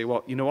layer will say,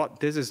 well, you know what,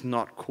 this is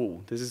not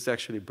cool. This is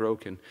actually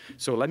broken.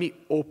 So let me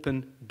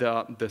open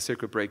the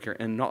circuit breaker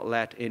and not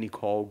let any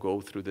call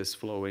go through this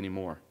flow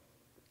anymore.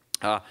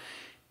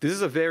 This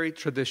is a very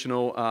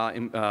traditional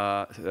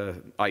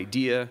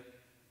idea.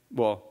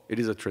 Well, it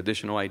is a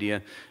traditional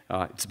idea.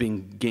 It's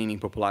been gaining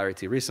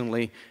popularity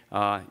recently.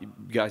 You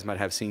guys might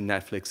have seen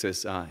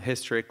Netflix's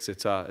Hystrix.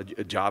 It's a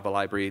Java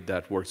library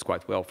that works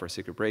quite well for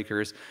circuit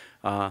breakers.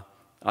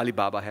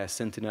 Alibaba has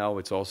Sentinel.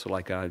 It's also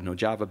like a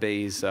Java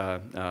base.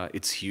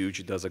 It's huge.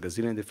 It does a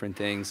gazillion different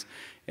things.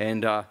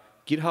 And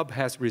GitHub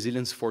has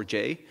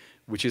Resilience4j,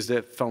 which is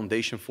the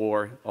foundation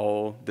for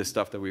all the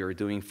stuff that we are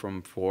doing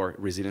for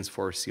Resilience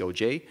for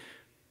CLJ.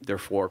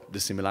 Therefore, the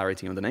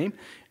similarity on the name.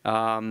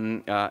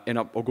 And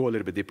I'll go a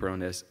little bit deeper on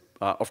this.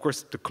 Of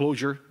course, the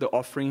Clojure, the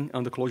offering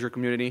on the Clojure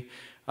community.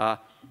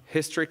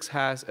 Hystrix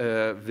has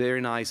a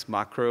very nice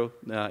macro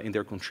in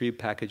their contrib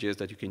packages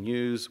that you can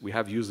use. We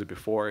have used it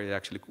before. It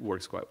actually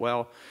works quite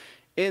well.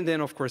 And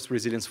then, of course,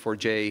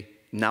 Resilience4j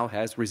now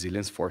has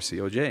Resilience for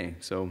CLJ.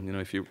 So,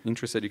 if you're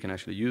interested, you can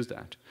actually use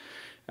that.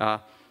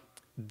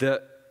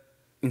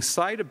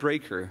 Inside a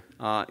breaker,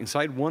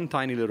 inside one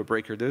tiny little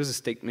breaker, there's a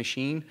state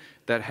machine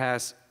that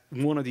has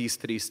one of these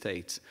three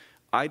states.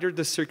 Either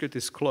the circuit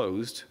is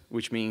closed,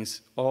 which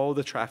means all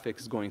the traffic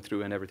is going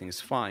through and everything is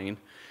fine.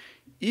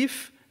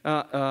 If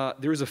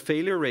there is a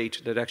failure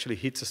rate that actually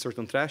hits a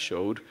certain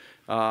threshold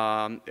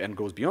and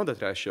goes beyond the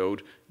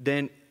threshold,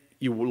 then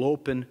you will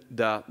open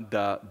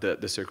the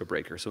circuit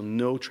breaker. So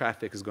no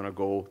traffic is going to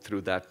go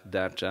through that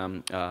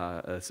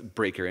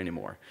breaker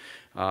anymore.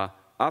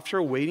 After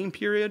a waiting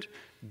period,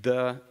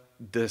 the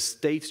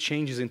state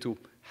changes into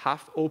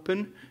half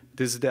open.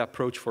 This is the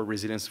approach for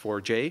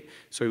Resilience4j.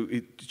 So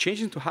it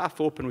changes into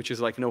half open, which is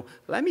like,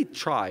 let me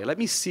try. Let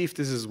me see if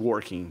this is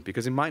working,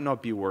 because it might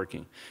not be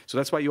working. So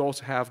that's why you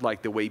also have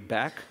like the way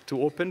back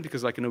to open,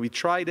 because like, we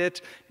tried it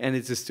and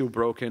it is still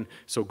broken.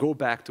 So go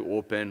back to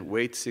open,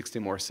 wait 60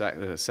 more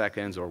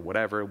seconds or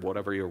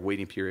whatever your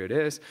waiting period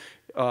is.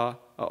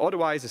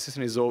 Otherwise, the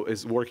system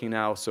is working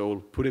now, so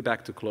put it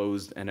back to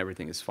closed and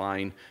everything is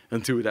fine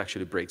until it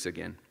actually breaks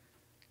again.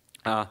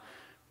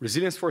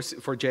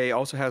 Resilience4j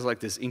also has like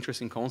this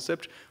interesting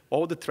concept.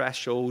 All the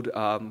threshold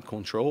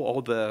control,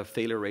 all the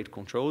failure rate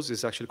controls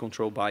is actually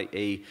controlled by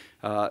a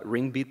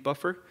ring beat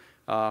buffer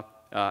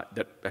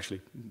that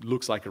actually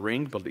looks like a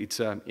ring, but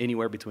it's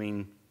anywhere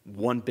between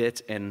 1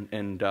 bit and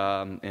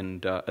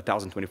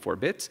 1024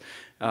 bits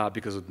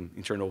because of the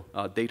internal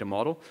data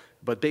model.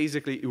 But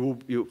basically,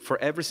 for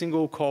every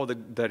single call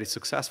that is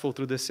successful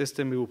through this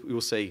system, it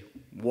will say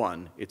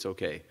 1, it's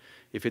okay.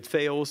 If it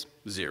fails,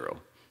 0.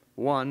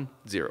 1,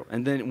 0.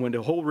 And then when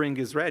the whole ring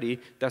is ready,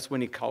 that's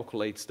when it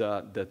calculates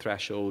the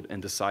threshold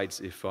and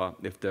decides if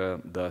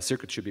the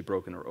circuit should be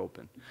broken or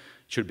open,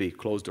 should be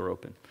closed or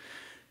open.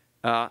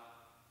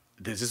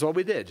 This is what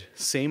we did.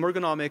 Same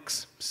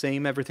ergonomics,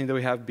 same everything that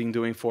we have been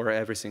doing for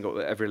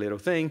every little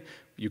thing.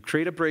 You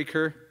create a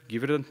breaker,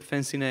 give it a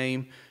fancy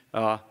name,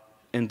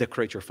 and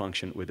decorate your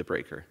function with the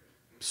breaker.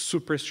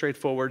 Super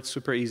straightforward,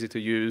 super easy to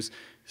use.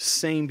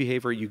 Same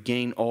behavior, you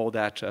gain all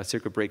that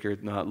circuit breaker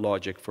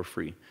logic for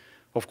free.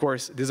 Of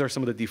course, these are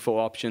some of the default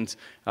options.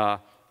 A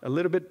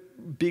little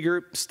bit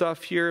bigger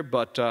stuff here,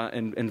 but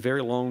and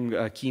very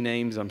long key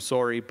names, I'm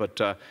sorry,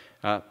 but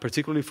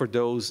particularly for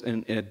those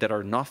that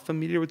are not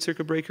familiar with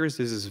circuit breakers,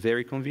 this is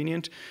very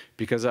convenient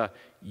because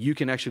you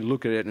can actually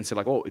look at it and say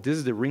like, oh, this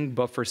is the ring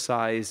buffer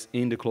size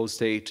in the closed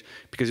state,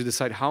 because you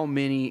decide how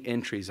many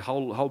entries,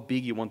 how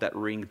big you want that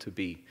ring to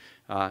be.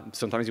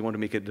 Sometimes you want to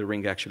make the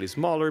ring actually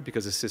smaller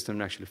because the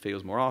system actually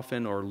fails more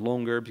often, or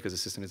longer because the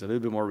system is a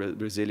little bit more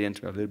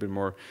resilient, or a little bit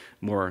more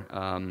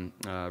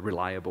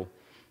reliable.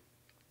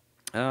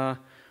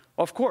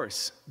 Of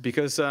course,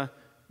 because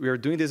we are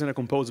doing this in a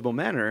composable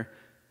manner,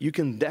 you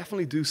can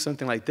definitely do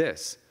something like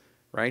this,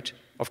 right?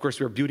 Of course,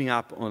 we're building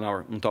up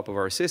on top of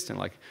our system.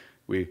 Like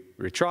we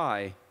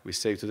retry, we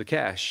save to the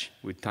cache,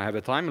 we have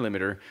a time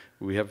limiter,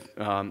 we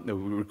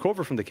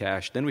recover from the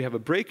cache, then we have a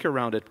breaker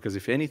around it, because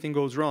if anything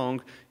goes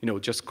wrong,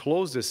 just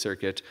close this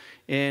circuit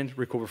and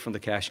recover from the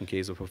cache in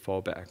case of a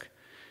fallback.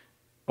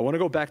 I want to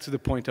go back to the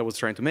point I was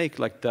trying to make,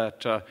 like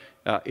that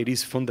it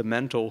is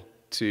fundamental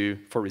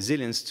for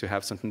resilience to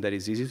have something that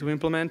is easy to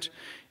implement.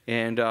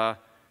 And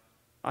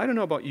I don't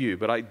know about you,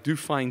 but I do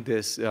find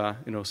this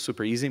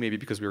super easy, maybe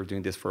because we were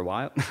doing this for a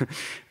while.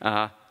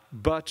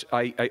 But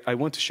I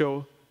want to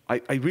show,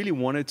 I really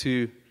wanted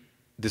to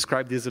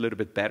describe this a little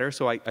bit better,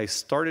 so I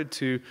started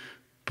to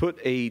put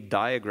a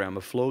diagram,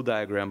 a flow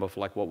diagram of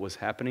like what was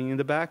happening in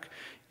the back.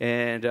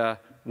 And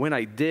when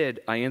I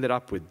did, I ended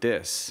up with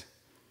this.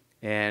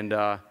 And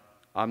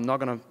I'm not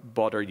going to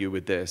bother you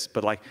with this,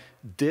 but like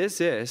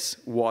this is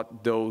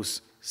what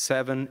those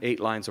 7, 8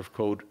 lines of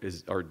code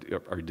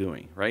are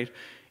doing, right?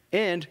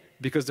 And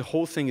because the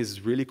whole thing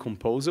is really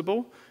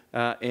composable,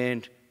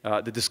 and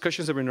the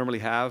discussions that we normally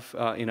have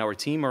in our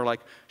team are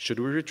like, should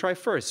we retry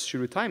first?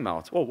 Should we time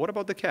out? Oh, what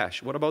about the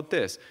cache? What about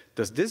this?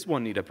 Does this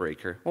one need a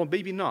breaker? Oh,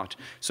 maybe not.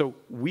 So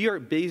we are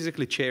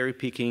basically cherry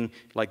picking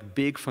like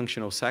big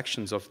functional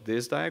sections of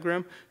this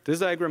diagram. This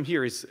diagram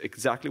here is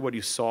exactly what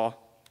you saw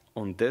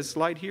on this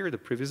slide here, the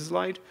previous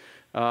slide.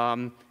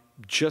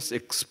 Just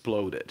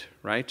exploded,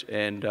 right?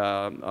 And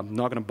I'm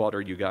not going to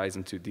bother you guys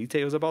into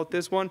details about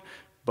this one,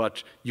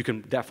 but you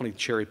can definitely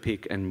cherry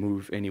pick and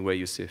move any way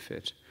you see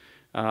fit.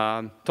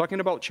 Talking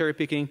about cherry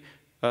picking,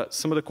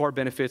 some of the core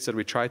benefits that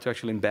we try to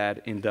actually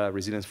embed in the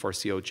Resilience for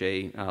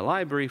COJ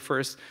library.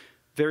 First,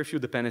 very few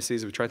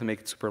dependencies. We try to make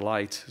it super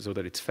light so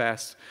that it's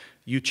fast.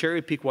 You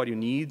cherry pick what you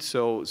need,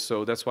 so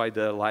that's why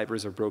the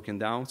libraries are broken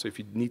down. So if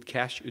you need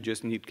cache, you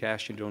just need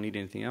cache. You don't need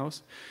anything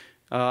else.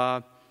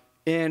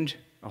 And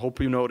I hope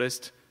you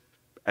noticed,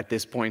 at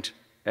this point,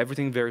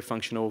 everything very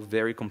functional,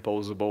 very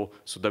composable,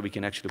 so that we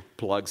can actually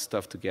plug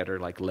stuff together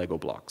like Lego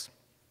blocks.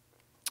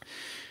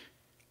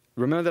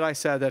 Remember that I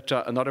said that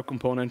another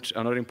component,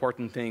 another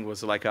important thing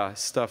was like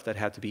stuff that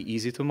had to be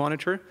easy to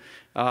monitor.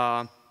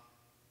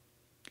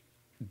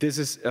 This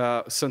is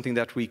something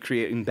that we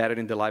create embedded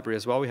in the library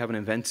as well. We have an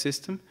event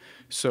system.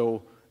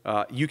 So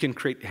you can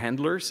create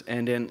handlers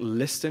and then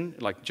listen,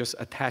 like just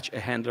attach a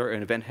handler,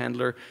 an event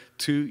handler,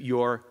 to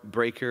your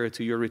breaker,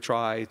 to your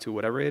retry, to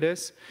whatever it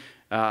is.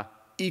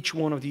 Each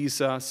one of these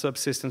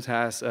subsystems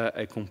has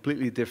a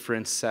completely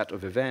different set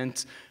of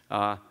events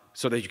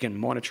so that you can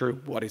monitor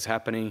what is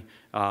happening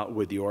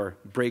with your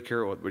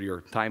breaker or with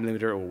your time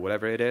limiter or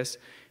whatever it is.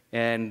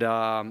 And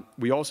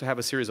we also have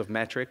a series of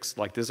metrics.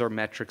 Like these are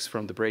metrics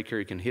from the breaker.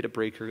 You can hit a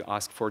breaker,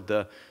 ask for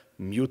the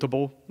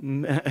mutable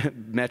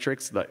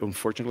metrics. That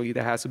unfortunately,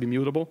 that has to be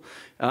mutable.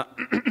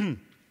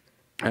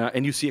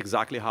 And you see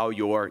exactly how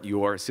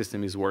your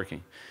system is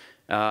working.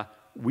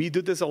 We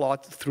do this a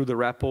lot through the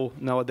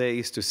REPL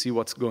nowadays to see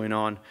what's going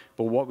on.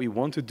 But what we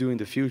want to do in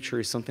the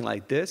future is something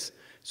like this.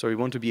 So we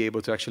want to be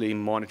able to actually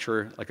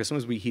monitor, like as soon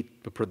as we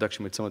hit the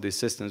production with some of these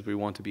systems, we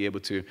want to be able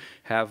to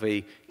have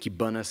a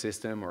Kibana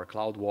system or a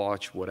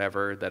CloudWatch,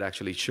 whatever, that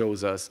actually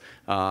shows us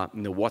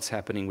what's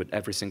happening with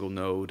every single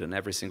node and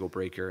every single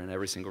breaker and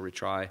every single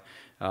retry.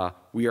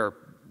 We are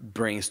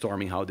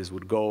brainstorming how this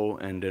would go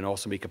and then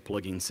also make a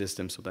plug-in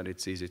system so that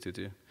it's easy to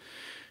do.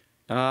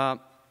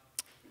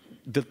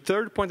 The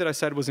third point that I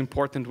said was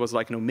important was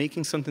like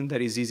making something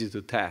that is easy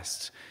to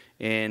test.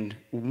 And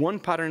one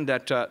pattern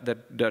that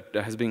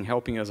has been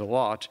helping us a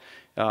lot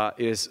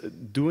is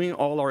doing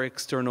all our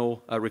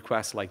external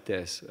requests like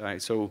this.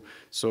 Right? So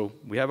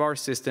we have our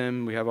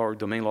system, we have our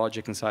domain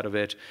logic inside of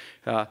it.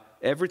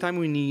 Every time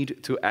we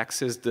need to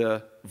access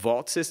the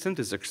vault system,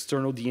 this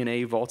external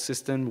DNA vault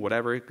system,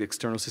 whatever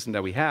external system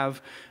that we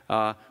have,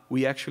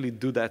 we actually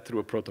do that through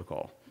a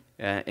protocol.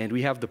 And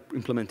we have the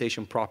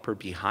implementation proper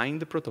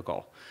behind the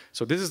protocol.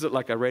 So this is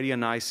like already a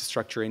nice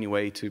structure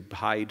anyway to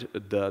hide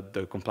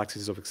the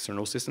complexities of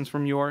external systems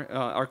from your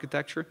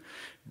architecture.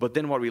 But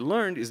then what we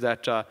learned is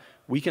that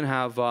we can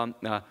have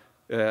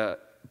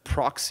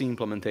proxy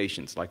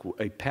implementations, like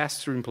a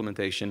pass-through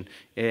implementation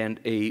and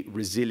a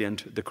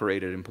resilient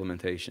decorated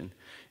implementation.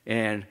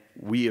 And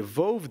we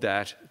evolved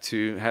that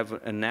to have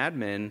an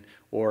admin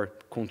or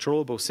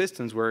controllable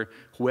systems where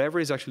whoever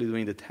is actually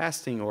doing the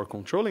testing or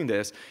controlling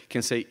this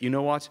can say, you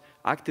know what,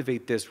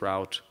 activate this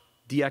route,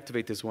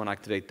 deactivate this one,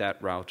 activate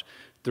that route.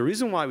 The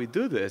reason why we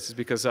do this is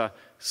because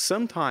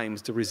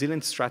sometimes the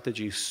resilient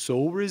strategy is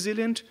so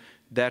resilient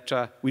that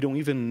we don't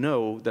even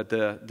know that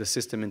the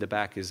system in the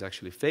back is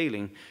actually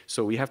failing.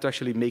 So we have to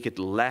actually make it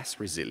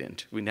less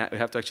resilient. We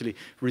have to actually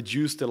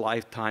reduce the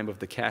lifetime of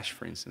the cache,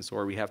 for instance,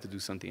 or we have to do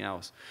something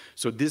else.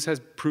 So this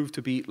has proved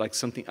to be like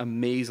something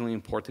amazingly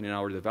important in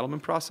our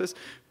development process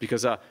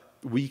because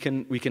we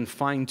can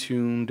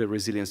fine-tune the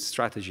resilience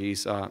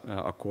strategies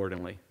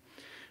accordingly.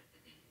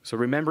 So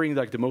remembering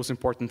like the most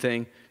important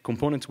thing,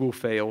 components will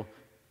fail.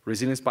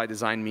 Resilience by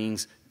design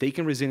means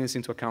taking resilience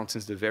into account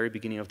since the very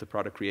beginning of the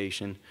product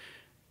creation.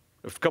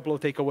 A couple of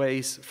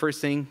takeaways.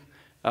 First thing,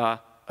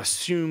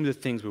 assume that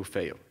things will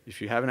fail.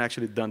 If you haven't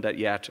actually done that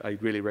yet, I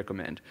really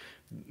recommend.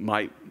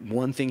 My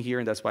one thing here,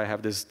 and that's why I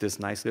have this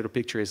nice little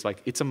picture, is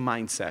like it's a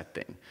mindset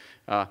thing.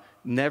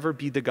 Never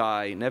be the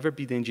guy, never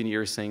be the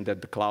engineer saying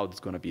that the cloud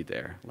is going to be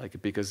there,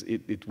 like because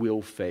it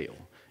will fail.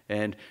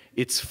 And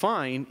it's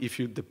fine if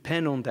you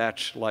depend on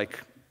that,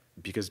 like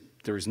because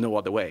there is no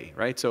other way,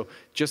 right? So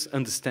just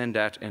understand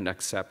that and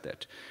accept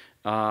it.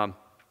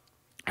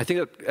 I think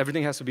that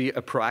everything has to be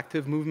a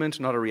proactive movement,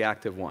 not a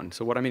reactive one.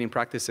 So what I mean in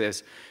practice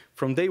is,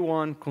 from day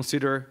one,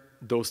 consider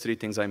those three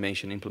things I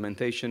mentioned: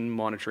 implementation,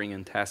 monitoring,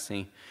 and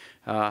testing.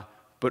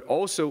 But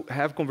also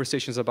have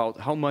conversations about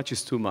how much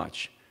is too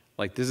much.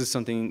 Like, this is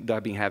something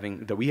that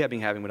we have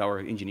been having with our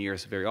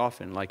engineers very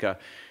often. Like,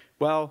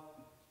 well,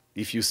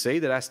 if you say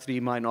that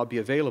S3 might not be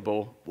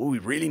available, well, we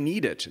really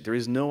need it. There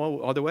is no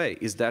other way.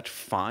 Is that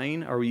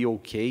fine? Are we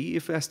okay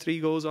if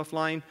S3 goes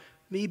offline?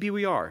 Maybe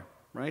we are,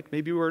 right?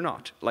 Maybe we're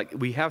not. Like,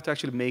 we have to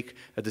actually make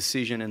a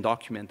decision and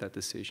document that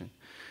decision.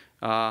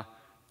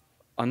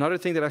 Another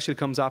thing that actually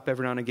comes up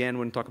every now and again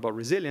when we talk about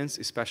resilience,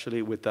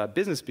 especially with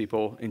business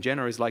people in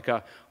general, is like,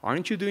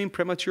 aren't you doing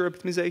premature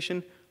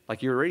optimization?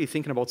 Like, you're already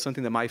thinking about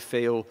something that might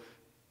fail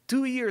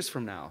 2 years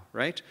from now,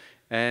 right?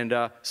 And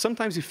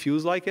sometimes it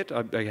feels like it,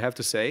 I have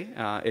to say.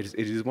 It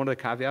is one of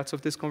the caveats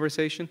of this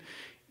conversation.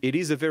 It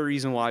is the very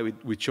reason why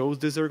we chose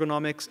this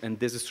ergonomics and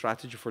this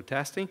strategy for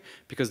testing,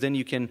 because then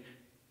you can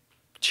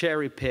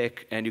cherry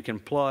pick and you can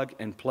plug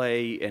and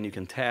play and you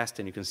can test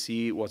and you can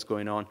see what's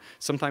going on.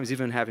 Sometimes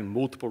even having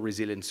multiple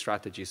resilient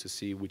strategies to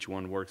see which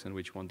one works and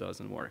which one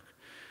doesn't work.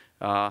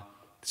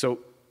 So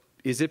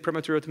is it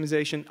premature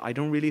optimization? I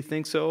don't really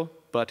think so,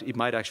 but it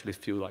might actually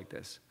feel like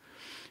this.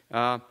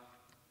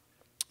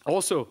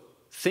 Also,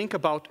 think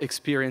about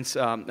experience,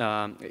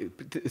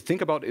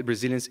 think about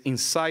resilience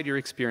inside your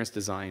experience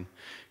design.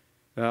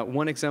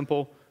 One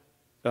example,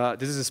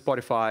 this is a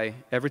Spotify.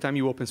 Every time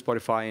you open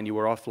Spotify and you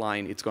are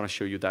offline, it's going to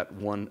show you that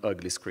one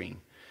ugly screen.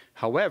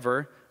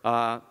 However,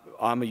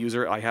 I'm a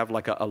user. I have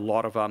like a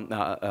lot of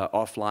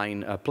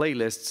offline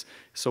playlists.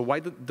 So why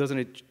doesn't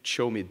it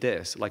show me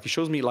this? Like, it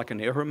shows me like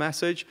an error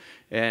message,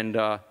 and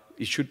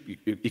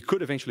it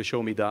could eventually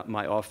show me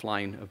my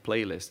offline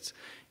playlists.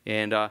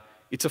 And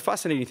it's a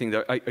fascinating thing.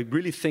 That I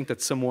really think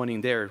that someone in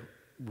there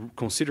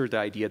considered the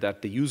idea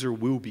that the user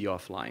will be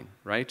offline,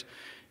 right?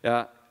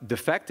 The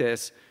fact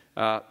is,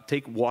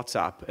 take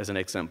WhatsApp as an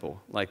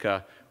example. Like,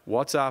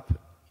 WhatsApp,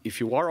 if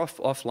you are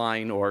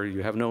offline or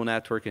you have no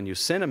network and you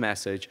send a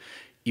message,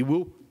 it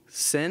will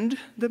send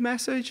the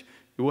message.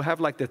 It will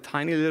have like the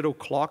tiny little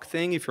clock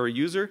thing if you're a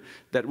user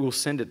that will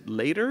send it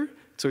later.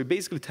 So it's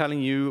basically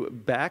telling you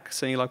back,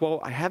 saying like, well,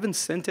 I haven't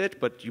sent it,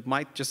 but you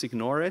might just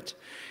ignore it.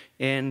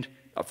 And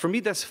for me,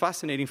 that's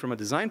fascinating from a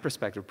design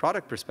perspective,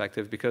 product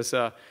perspective, because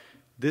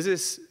this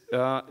is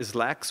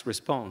Slack's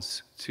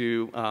response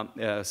to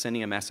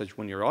sending a message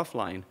when you're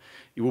offline.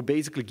 It will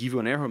basically give you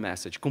an error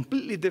message,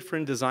 completely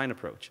different design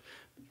approach.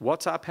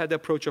 WhatsApp had the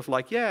approach of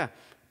like, yeah,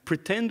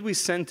 pretend we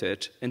sent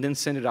it and then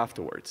send it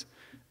afterwards.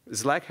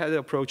 Slack had the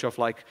approach of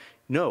like,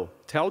 no,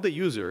 tell the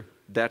user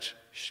that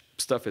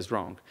stuff is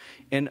wrong.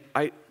 And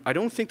I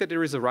don't think that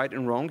there is a right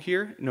and wrong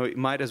here. You know, it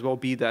might as well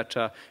be that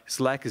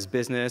Slack is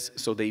business,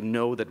 so they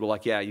know that, well,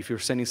 like, yeah, if you're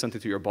sending something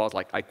to your boss,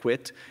 like, I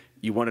quit,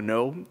 you want to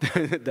know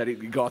that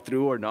it got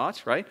through or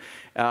not, right?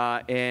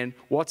 And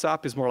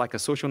WhatsApp is more like a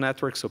social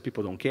network, so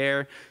people don't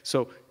care.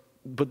 So,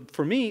 but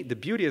for me, the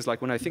beauty is,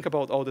 like, when I think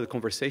about all the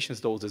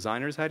conversations those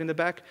designers had in the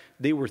back,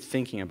 they were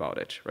thinking about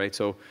it, right?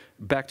 So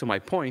back to my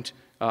point,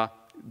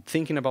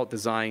 thinking about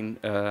design,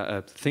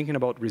 thinking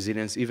about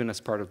resilience, even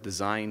as part of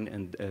design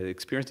and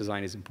experience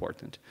design, is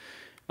important.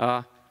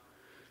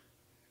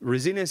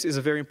 Resilience is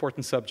a very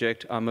important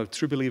subject. I'm a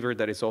true believer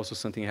that it's also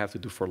something you have to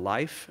do for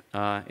life.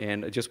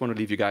 And I just want to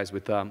leave you guys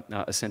with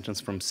a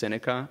sentence from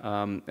Seneca.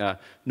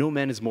 No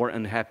man is more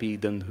unhappy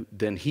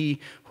than he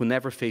who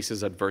never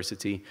faces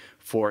adversity,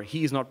 for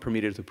he is not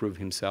permitted to prove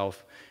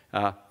himself.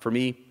 For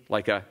me,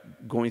 like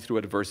going through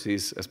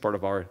adversities as part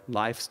of our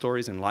life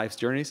stories and life's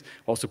journeys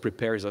also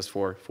prepares us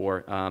for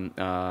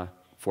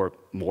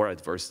more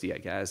adversity, I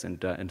guess,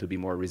 and to be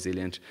more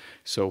resilient.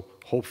 So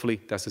hopefully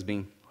this has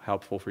been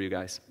helpful for you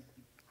guys.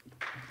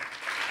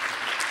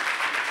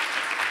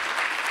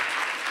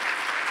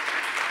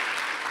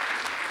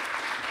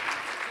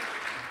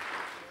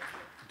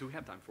 Do we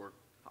have time for,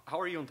 how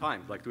are you on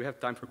time? Like, do we have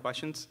time for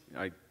questions?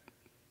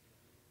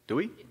 Do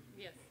we?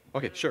 Yes.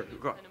 Okay, sure,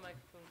 go on. Sometimes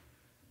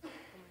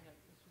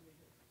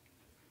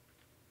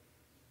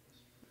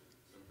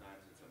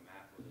it's a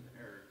map with an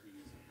error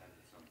key, sometimes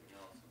it's something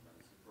else, sometimes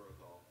it's a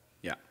protocol.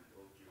 Yeah.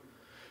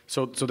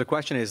 So the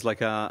question is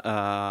like,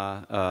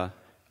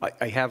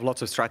 I have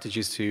lots of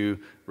strategies to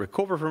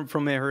recover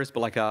from errors, but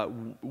like,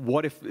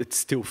 what if it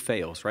still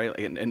fails, right?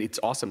 And it's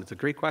awesome. It's a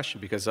great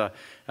question because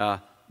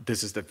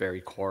this is the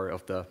very core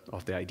of the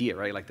idea,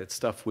 right? Like, that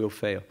stuff will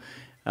fail.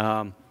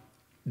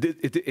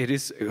 It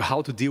is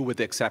how to deal with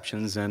the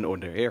exceptions or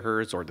the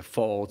errors or the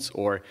faults,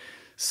 or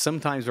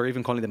sometimes we're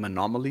even calling them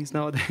anomalies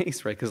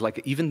nowadays, right? Because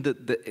like even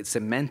the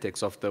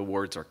semantics of the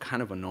words are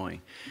kind of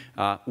annoying.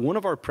 One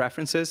of our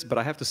preferences, but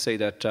I have to say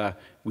that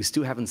we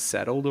still haven't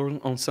settled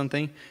on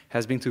something,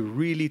 has been to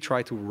really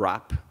try to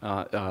wrap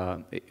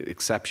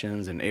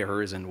exceptions and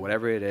errors and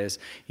whatever it is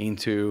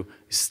into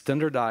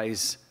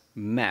standardized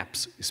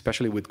maps,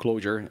 especially with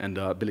Clojure and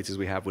the abilities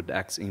we have with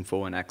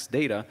Xinfo and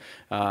Xdata,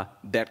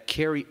 that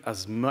carry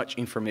as much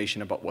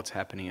information about what's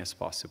happening as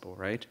possible,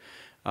 right?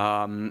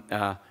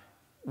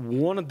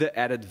 One of the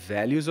added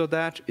values of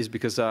that is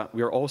because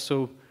we are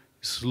also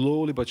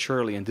slowly but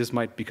surely, and this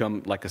might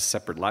become like a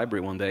separate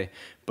library one day,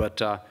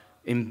 but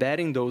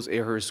embedding those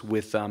errors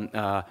with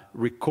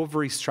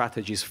recovery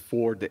strategies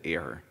for the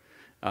error,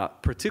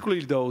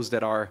 particularly those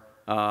that are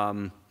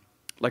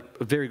like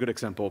a very good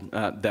example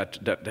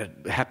that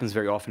happens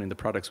very often in the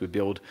products we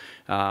build.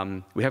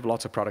 We have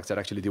lots of products that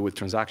actually deal with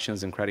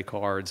transactions and credit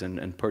cards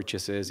and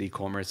purchases,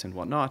 e-commerce and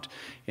whatnot.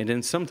 And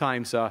then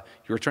sometimes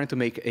you're trying to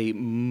make a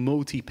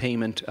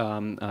multi-payment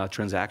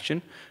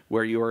transaction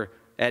where you're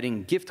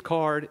adding gift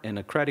card and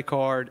a credit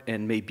card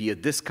and maybe a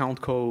discount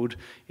code.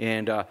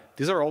 And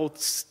these are all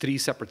 3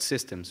 separate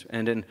systems.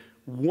 And then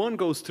one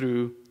goes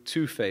through,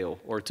 2 fail,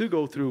 or 2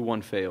 go through,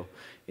 1 fail.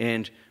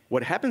 And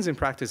what happens in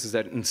practice is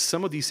that in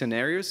some of these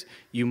scenarios,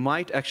 you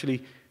might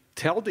actually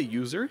tell the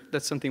user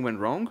that something went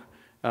wrong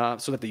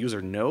so that the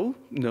user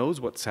knows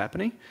what's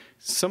happening.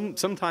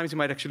 Sometimes you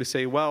might actually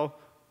say, well,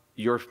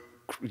 your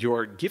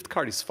gift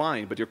card is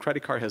fine, but your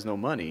credit card has no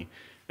money.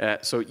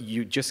 So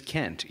you just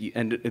can't.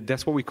 And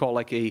that's what we call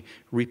like a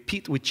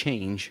repeat with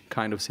change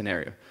kind of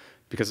scenario.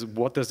 Because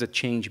what does the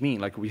change mean?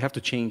 Like we have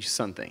to change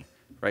something.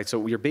 Right, so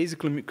we are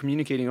basically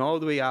communicating all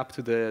the way up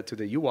to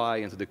the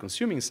UI and to the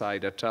consuming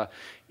side that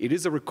it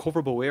is a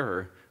recoverable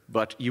error,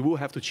 but you will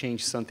have to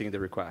change something in the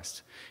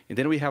request. And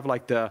then we have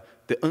like the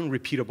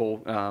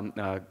unrepeatable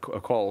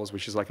calls,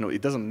 which is like, no,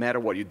 it doesn't matter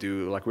what you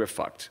do, like we're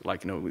fucked.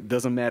 Like, no, it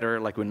doesn't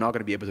matter, like we're not going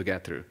to be able to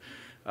get through.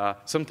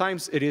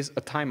 Sometimes it is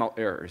a timeout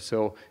error.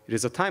 So it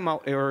is a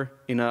timeout error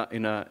in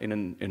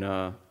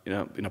a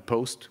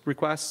post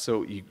request.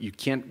 So you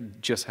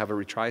can't just have a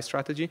retry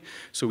strategy.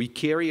 So we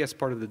carry as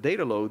part of the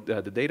data load,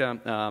 the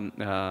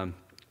data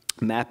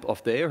map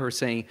of the error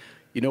saying,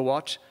 you know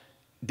what,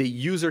 the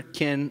user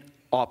can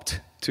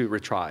opt to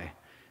retry.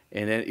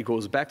 And then it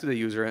goes back to the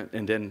user,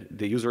 and then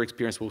the user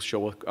experience will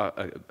show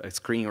a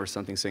screen or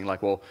something saying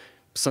like, well,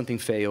 something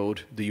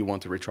failed, do you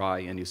want to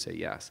retry? And you say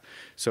yes.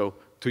 So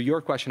to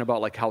your question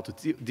about like how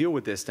to deal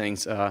with these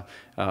things,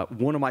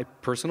 one of my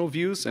personal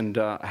views, and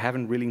I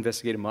haven't really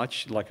investigated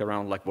much like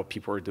around like what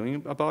people are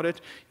doing about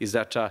it, is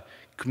that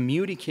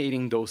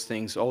communicating those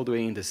things all the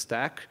way in the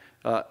stack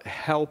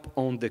help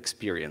on the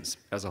experience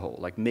as a whole,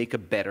 like make a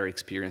better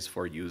experience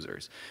for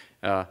users.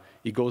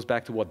 It goes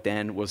back to what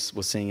Dan was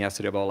saying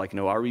yesterday about like, you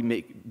know, are we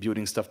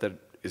building stuff that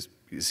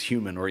is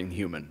human or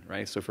inhuman,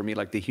 right? So for me,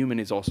 like the human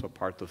is also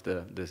part of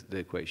the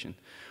equation,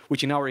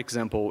 which in our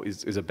example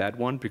is a bad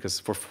one because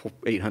for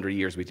 800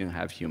 years we didn't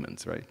have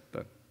humans, right?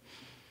 But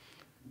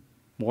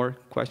more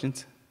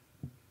questions?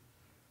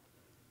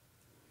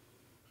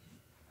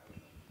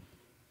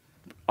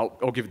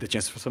 I'll give the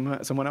chance for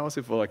someone else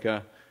if like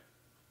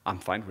I'm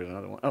fine with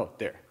another one. Oh,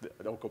 there.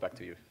 I'll go back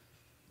to you.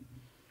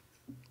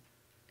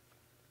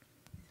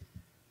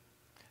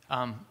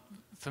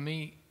 For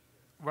me,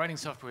 writing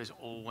software is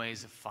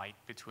always a fight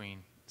between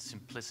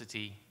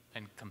simplicity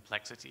and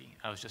complexity.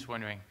 I was just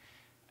wondering,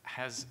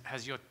 has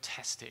your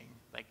testing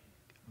like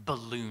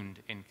ballooned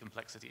in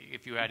complexity?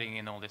 If you're adding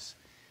in all this,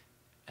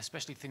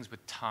 especially things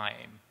with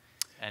time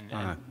and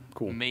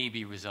cool.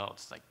 Maybe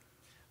results, like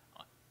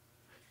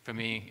for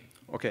me,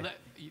 okay.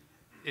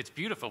 It's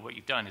beautiful what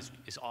you've done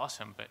is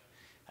awesome, but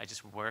I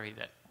just worry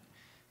that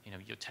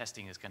your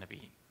testing is going to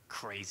be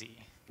crazy.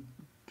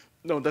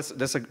 No,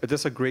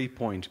 that's a great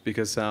point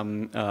because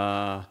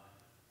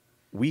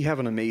we have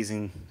an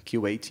amazing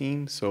QA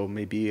team, so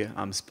maybe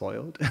I'm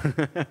spoiled.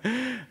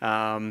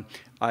 I'm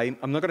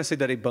not going to say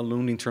that it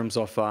ballooned in terms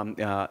of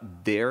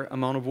their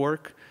amount of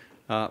work,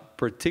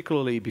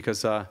 particularly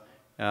because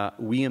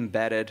we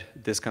embedded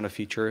this kind of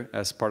feature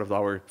as part of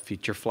our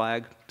feature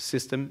flag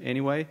system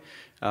anyway,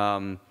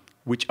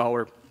 which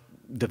our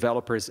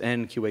developers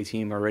and QA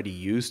team are already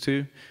used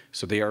to.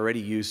 So they are already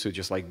used to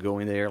just like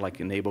going there, like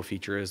enable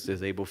features,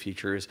 disable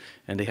features,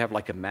 and they have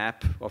like a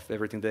map of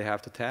everything they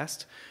have to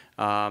test.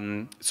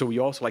 So we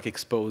also like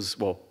expose,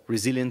 well,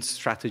 resilience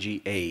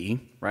strategy A,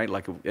 right?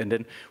 Like, and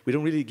then we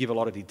don't really give a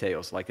lot of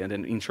details. Like, and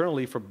then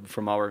internally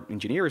from our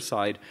engineer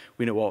side,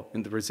 we know, well,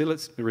 in the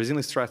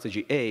resilience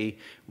strategy A,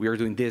 we are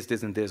doing this,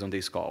 this, and this on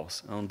these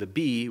calls. On the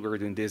B, we're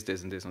doing this,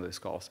 this, and this on these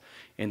calls.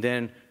 And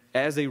then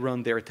as they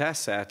run their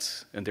test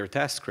sets and their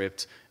test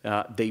script,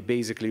 they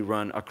basically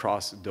run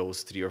across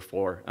those 3 or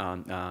 4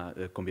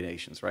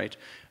 combinations, right?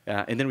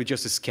 And then we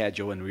just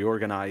schedule and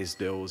reorganize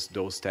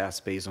those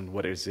tests based on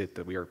what is it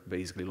that we are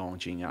basically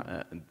launching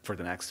for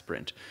the next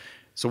sprint.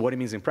 So what it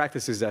means in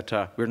practice is that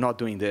we're not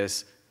doing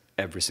this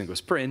every single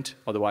sprint,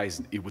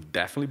 otherwise it would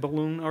definitely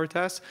balloon our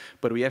tests,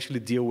 but we actually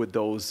deal with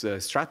those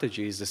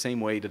strategies the same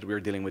way that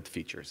we're dealing with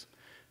features.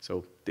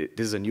 So this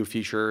is a new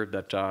feature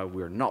that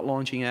we're not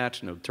launching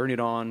yet. Turn it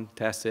on,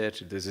 test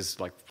it. This is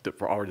like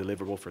for our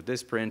deliverable for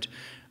this sprint.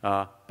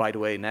 By the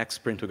way, next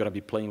sprint we're going to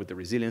be playing with the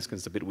resilience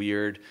because it's a bit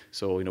weird.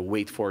 So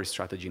wait for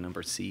strategy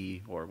number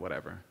C or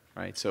whatever,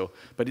 right? So,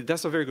 but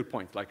that's a very good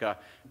point. Like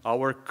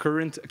our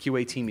current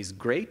QA team is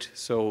great,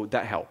 so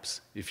that helps.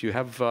 If you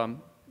have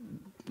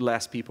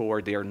less people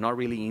or they are not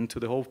really into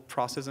the whole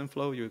process and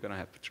flow, you're going to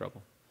have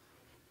trouble.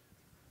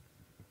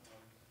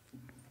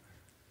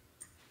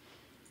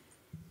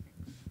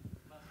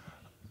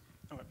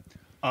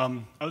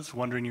 I was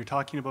wondering, you're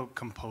talking about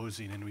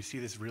composing, and we see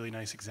this really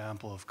nice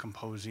example of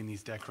composing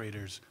these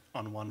decorators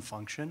on one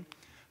function.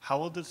 How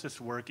well does this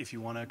work if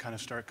you want to kind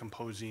of start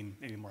composing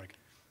maybe more like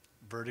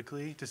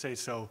vertically to say,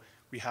 so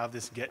we have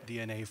this get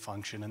DNA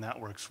function, and that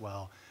works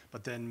well,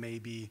 but then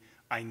maybe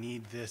I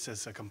need this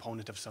as a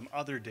component of some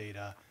other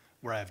data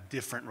where I have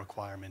different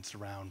requirements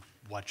around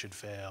what should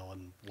fail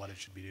and what it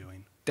should be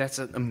doing? That's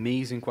an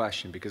amazing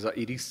question, because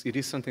it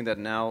is something that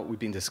now we've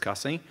been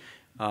discussing.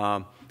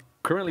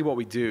 Currently what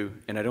we do,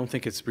 and I don't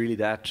think it's really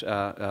that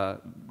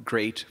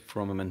great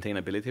from a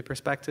maintainability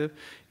perspective,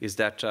 is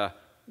that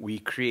we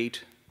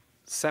create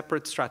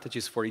separate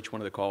strategies for each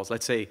one of the calls.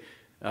 Let's say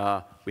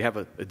we have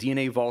a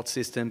DNA vault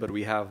system, but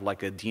we have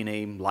like a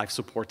DNA life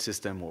support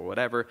system or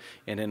whatever,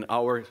 and then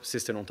our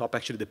system on top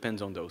actually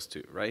depends on those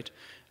two, right?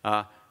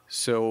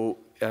 So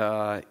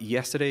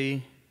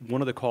yesterday,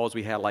 one of the calls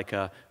we had like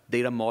a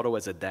data model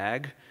as a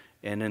DAG,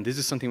 and then this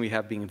is something we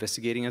have been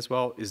investigating as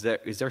well. Is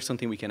there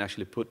something we can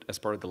actually put as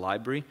part of the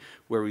library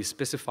where we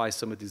specify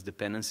some of these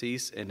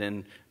dependencies, and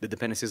then the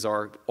dependencies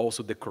are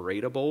also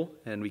decoratable,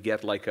 and we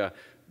get like a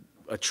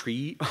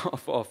tree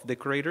of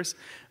decorators?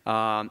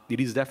 It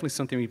is definitely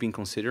something we've been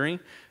considering.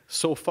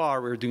 So far,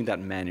 we're doing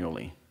that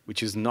manually,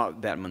 which is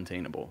not that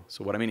maintainable.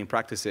 So what I mean in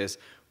practice is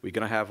we're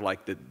going to have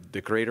like the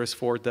decorators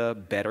for the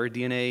better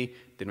DNA,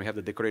 then we have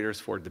the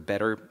decorators for the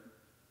better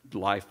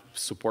life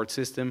support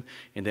system,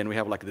 and then we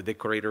have like the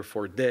decorator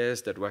for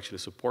this that will actually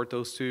support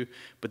those two,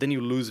 but then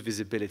you lose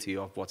visibility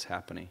of what's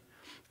happening.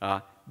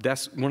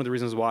 That's one of the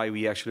reasons why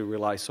we actually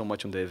rely so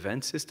much on the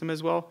event system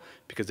as well,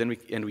 because then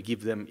we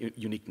give them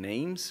unique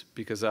names,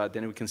 because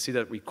then we can see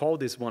that we call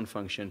this one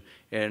function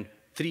and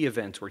 3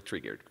 events were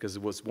triggered, because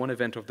it was 1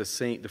 event of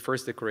the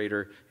first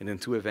decorator and then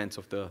 2 events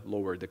of the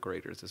lower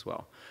decorators as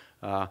well.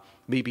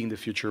 Maybe in the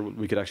future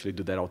we could actually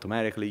do that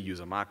automatically,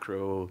 use a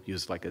macro,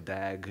 use like a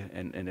DAG,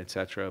 and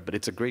etc. But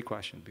it's a great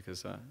question,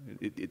 because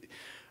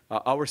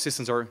our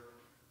systems are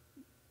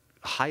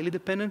highly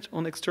dependent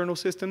on external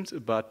systems,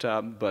 but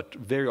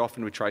very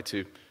often we try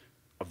to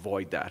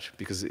avoid that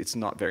because it's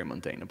not very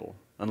maintainable,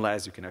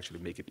 unless you can actually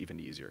make it even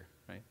easier,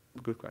 right?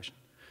 Good question.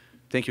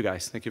 Thank you,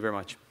 guys. Thank you very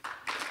much.